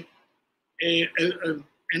an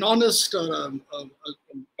honest or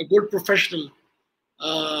a good professional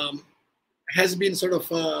has been sort of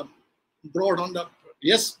brought on the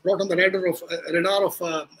radar of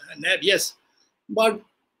NAB, yes, but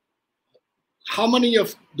how many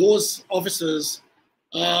of those officers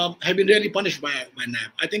have been really punished by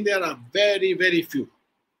NAB? I think there are very, very few.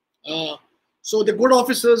 So the good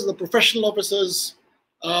officers, the professional officers,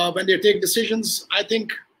 when they take decisions, I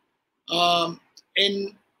think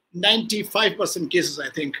in 95% cases, I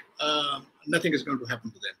think nothing is going to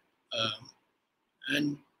happen to them.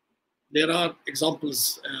 And there are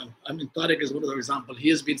examples. I mean, Tariq is one of the examples. He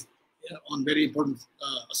has been on very important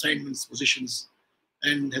assignments, positions,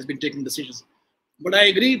 and has been taking decisions. But I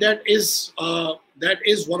agree that is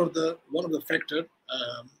one of the factor.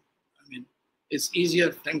 I mean, it's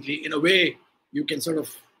easier, frankly, in a way. You can sort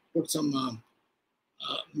of put some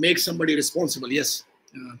make somebody responsible. Yes.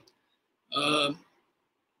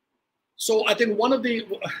 So I think one of the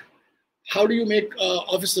how do you make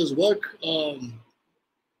officers work?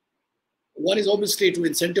 One is obviously to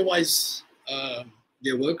incentivize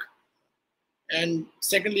their work, and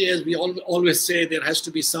secondly, as we always say, there has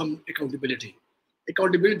to be some accountability.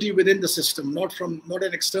 Accountability within the system, not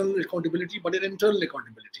an external accountability, but an internal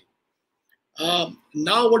accountability.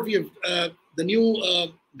 Now, what we have, the new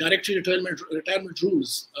directory retirement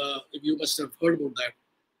rules, if you must have heard about that,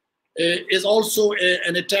 is also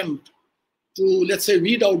an attempt to, let's say,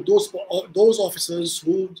 weed out those officers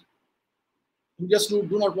who just do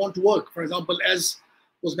not want to work. For example, as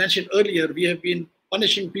was mentioned earlier, we have been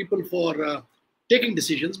punishing people for taking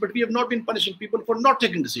decisions, but we have not been punishing people for not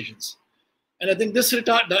taking decisions. And I think this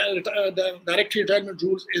directory retirement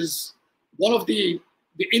rules is one of the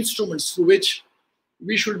instruments through which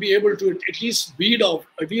we should be able to at least weed out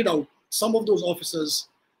some of those officers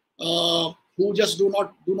who just who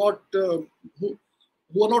are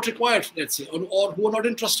not required, let's say, or who are not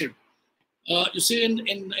interested. You see,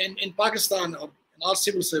 in Pakistan, or in our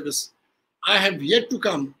civil service, I have yet to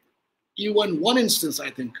come even one instance, I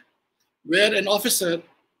think, where an officer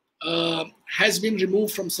has been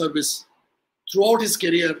removed from service throughout his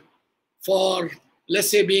career for, let's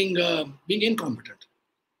say, being incompetent.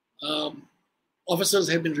 Officers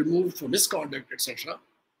have been removed for misconduct, etc.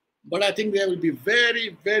 But I think there will be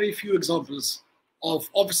very, very few examples of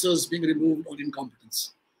officers being removed on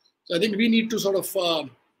incompetence. So I think we need to sort of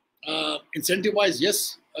incentivize,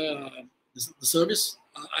 yes, the service.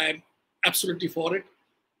 I'm absolutely for it.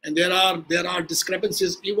 And there are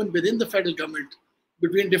discrepancies even within the federal government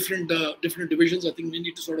between different divisions. I think we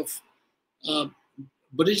need to sort of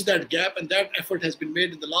bridge that gap, and that effort has been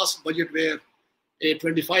made in the last budget, where a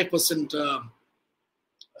 25%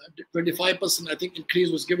 I think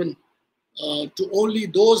increase was given to only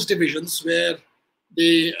those divisions where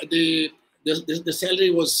the salary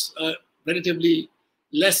was relatively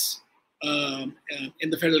less in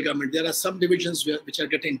the federal government. There are some divisions which are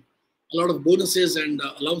getting a lot of bonuses and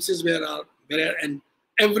allowances, and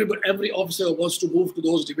every officer wants to move to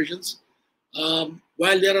those divisions.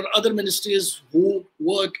 While there are other ministries who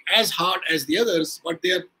work as hard as the others, but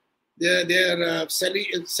their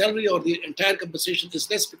salary or the entire compensation is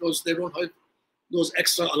less because they don't have those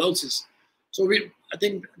extra allowances. So I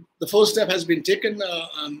think the first step has been taken,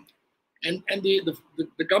 and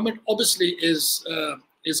the government obviously is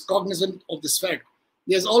cognizant of this fact.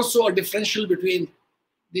 There's also a differential between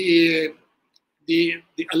the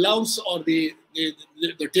allowance or the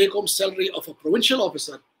take-home salary of a provincial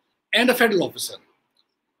officer and a federal officer.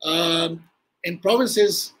 In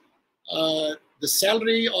provinces, the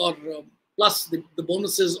salary or plus the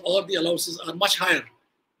bonuses or the allowances are much higher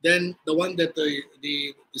than the one that the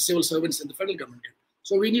civil servants in the federal government get.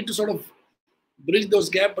 So we need to sort of bridge those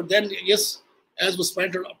gaps. But then, yes, as was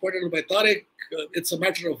pointed out by Tariq, it's a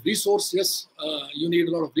matter of resource. Yes, you need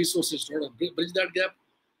a lot of resources to sort of bridge that gap.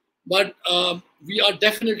 But we are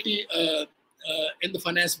definitely in the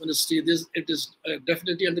finance ministry. It is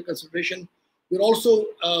definitely under consideration. We're also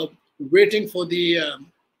waiting for the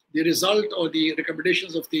result or the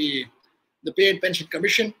recommendations of the Pay and Pension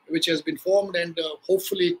Commission, which has been formed, and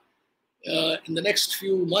hopefully in the next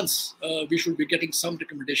few months we should be getting some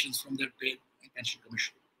recommendations from that Pay and Pension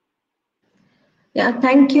Commission. Yeah,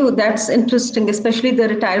 thank you. That's interesting, especially the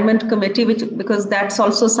retirement committee, because that's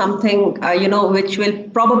also something, which will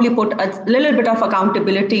probably put a little bit of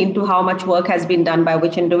accountability into how much work has been done by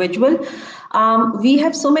which individual. We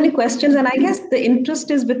have so many questions, and I guess the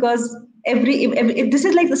interest is because if this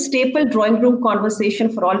is like the staple drawing room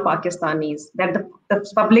conversation for all Pakistanis, that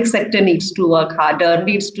the public sector needs to work harder,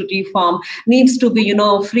 needs to reform, needs to be,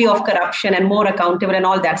 free of corruption and more accountable and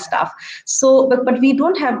all that stuff. So, but we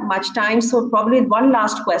don't have much time. So probably one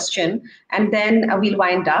last question, and then we'll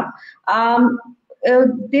wind up.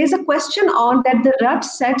 There's a question on that the rut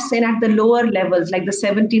sets in at the lower levels, like the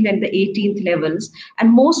 17th and the 18th levels,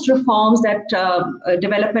 and most reforms that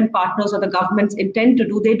development partners or the governments intend to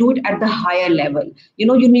do, they do it at the higher level.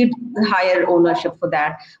 You need the higher ownership for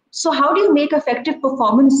that. So how do you make effective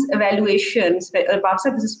performance evaluations,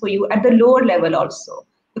 Baksa, this is for you, at the lower level also?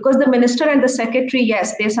 Because the minister and the secretary,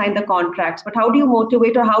 yes, they sign the contracts, but how do you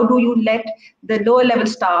motivate, or how do you let the lower level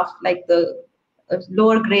staff, like the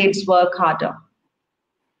lower grades, work harder?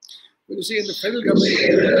 You see, in the federal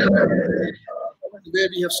government, where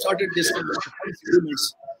we have started this kind of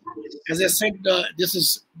agreements, as I said,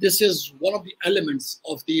 this is one of the elements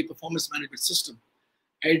of the performance management system.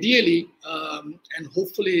 Ideally, and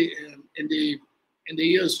hopefully in the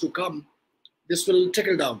years to come, this will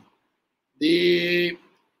trickle down. There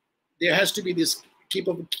has to be this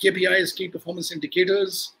KPIs, key performance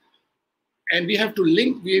indicators, and we have to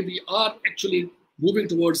link. We are actually moving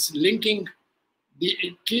towards linking the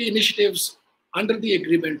key initiatives under the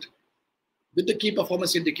agreement with the key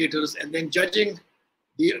performance indicators, and then judging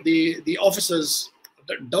the officers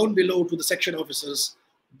down below to the section officers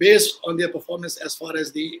based on their performance as far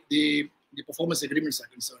as the performance agreements are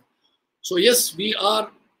concerned. So yes, we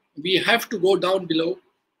have to go down below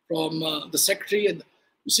from the secretary, and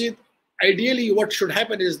you see, ideally what should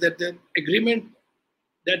happen is that the agreement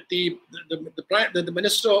that the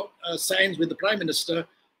minister signs with the prime minister,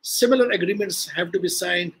 similar agreements have to be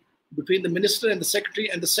signed between the minister and the secretary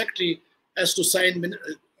has to sign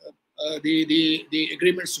the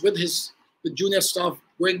agreements with junior staff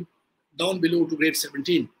going down below to grade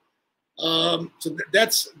 17. So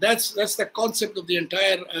that's the concept of the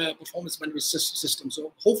entire performance management system.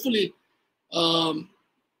 So hopefully the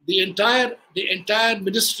entire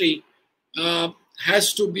ministry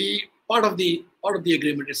has to be part of the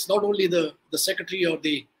agreement. It's not only the secretary or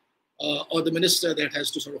the minister that has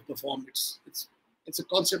to sort of perform. It's a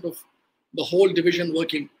concept of the whole division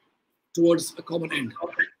working towards a common end.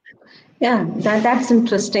 Yeah, that's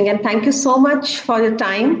interesting. And thank you so much for your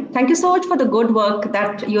time. Thank you so much for the good work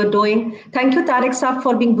that you're doing. Thank you, Tariq Saab,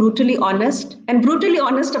 for being brutally honest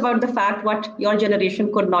about the fact what your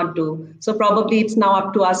generation could not do. So probably it's now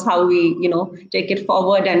up to us how we, take it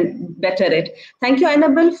forward and better it. Thank you,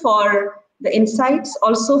 Annabel, for the insights,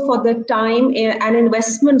 also for the time and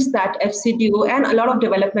investments that FCDO and a lot of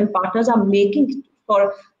development partners are making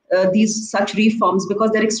for these such reforms,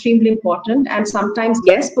 because they're extremely important. And sometimes,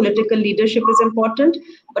 yes, political leadership is important,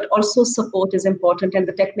 but also support is important, and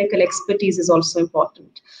the technical expertise is also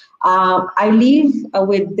important. I leave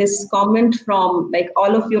with this comment from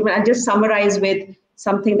all of you. I'll just summarize with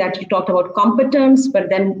something that you talked about, competence, but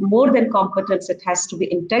then more than competence, it has to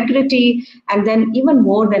be integrity. And then even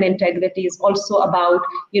more than integrity is also about,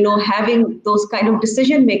 having those kind of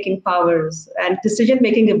decision-making powers and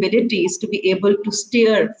decision-making abilities to be able to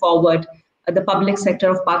steer forward the public sector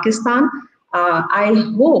of Pakistan. I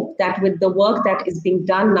hope that with the work that is being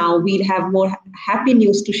done now, we'll have more happy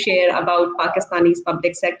news to share about Pakistani's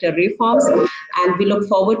public sector reforms, and we look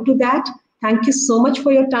forward to that. Thank you so much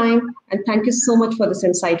for your time, and thank you so much for this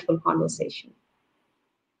insightful conversation.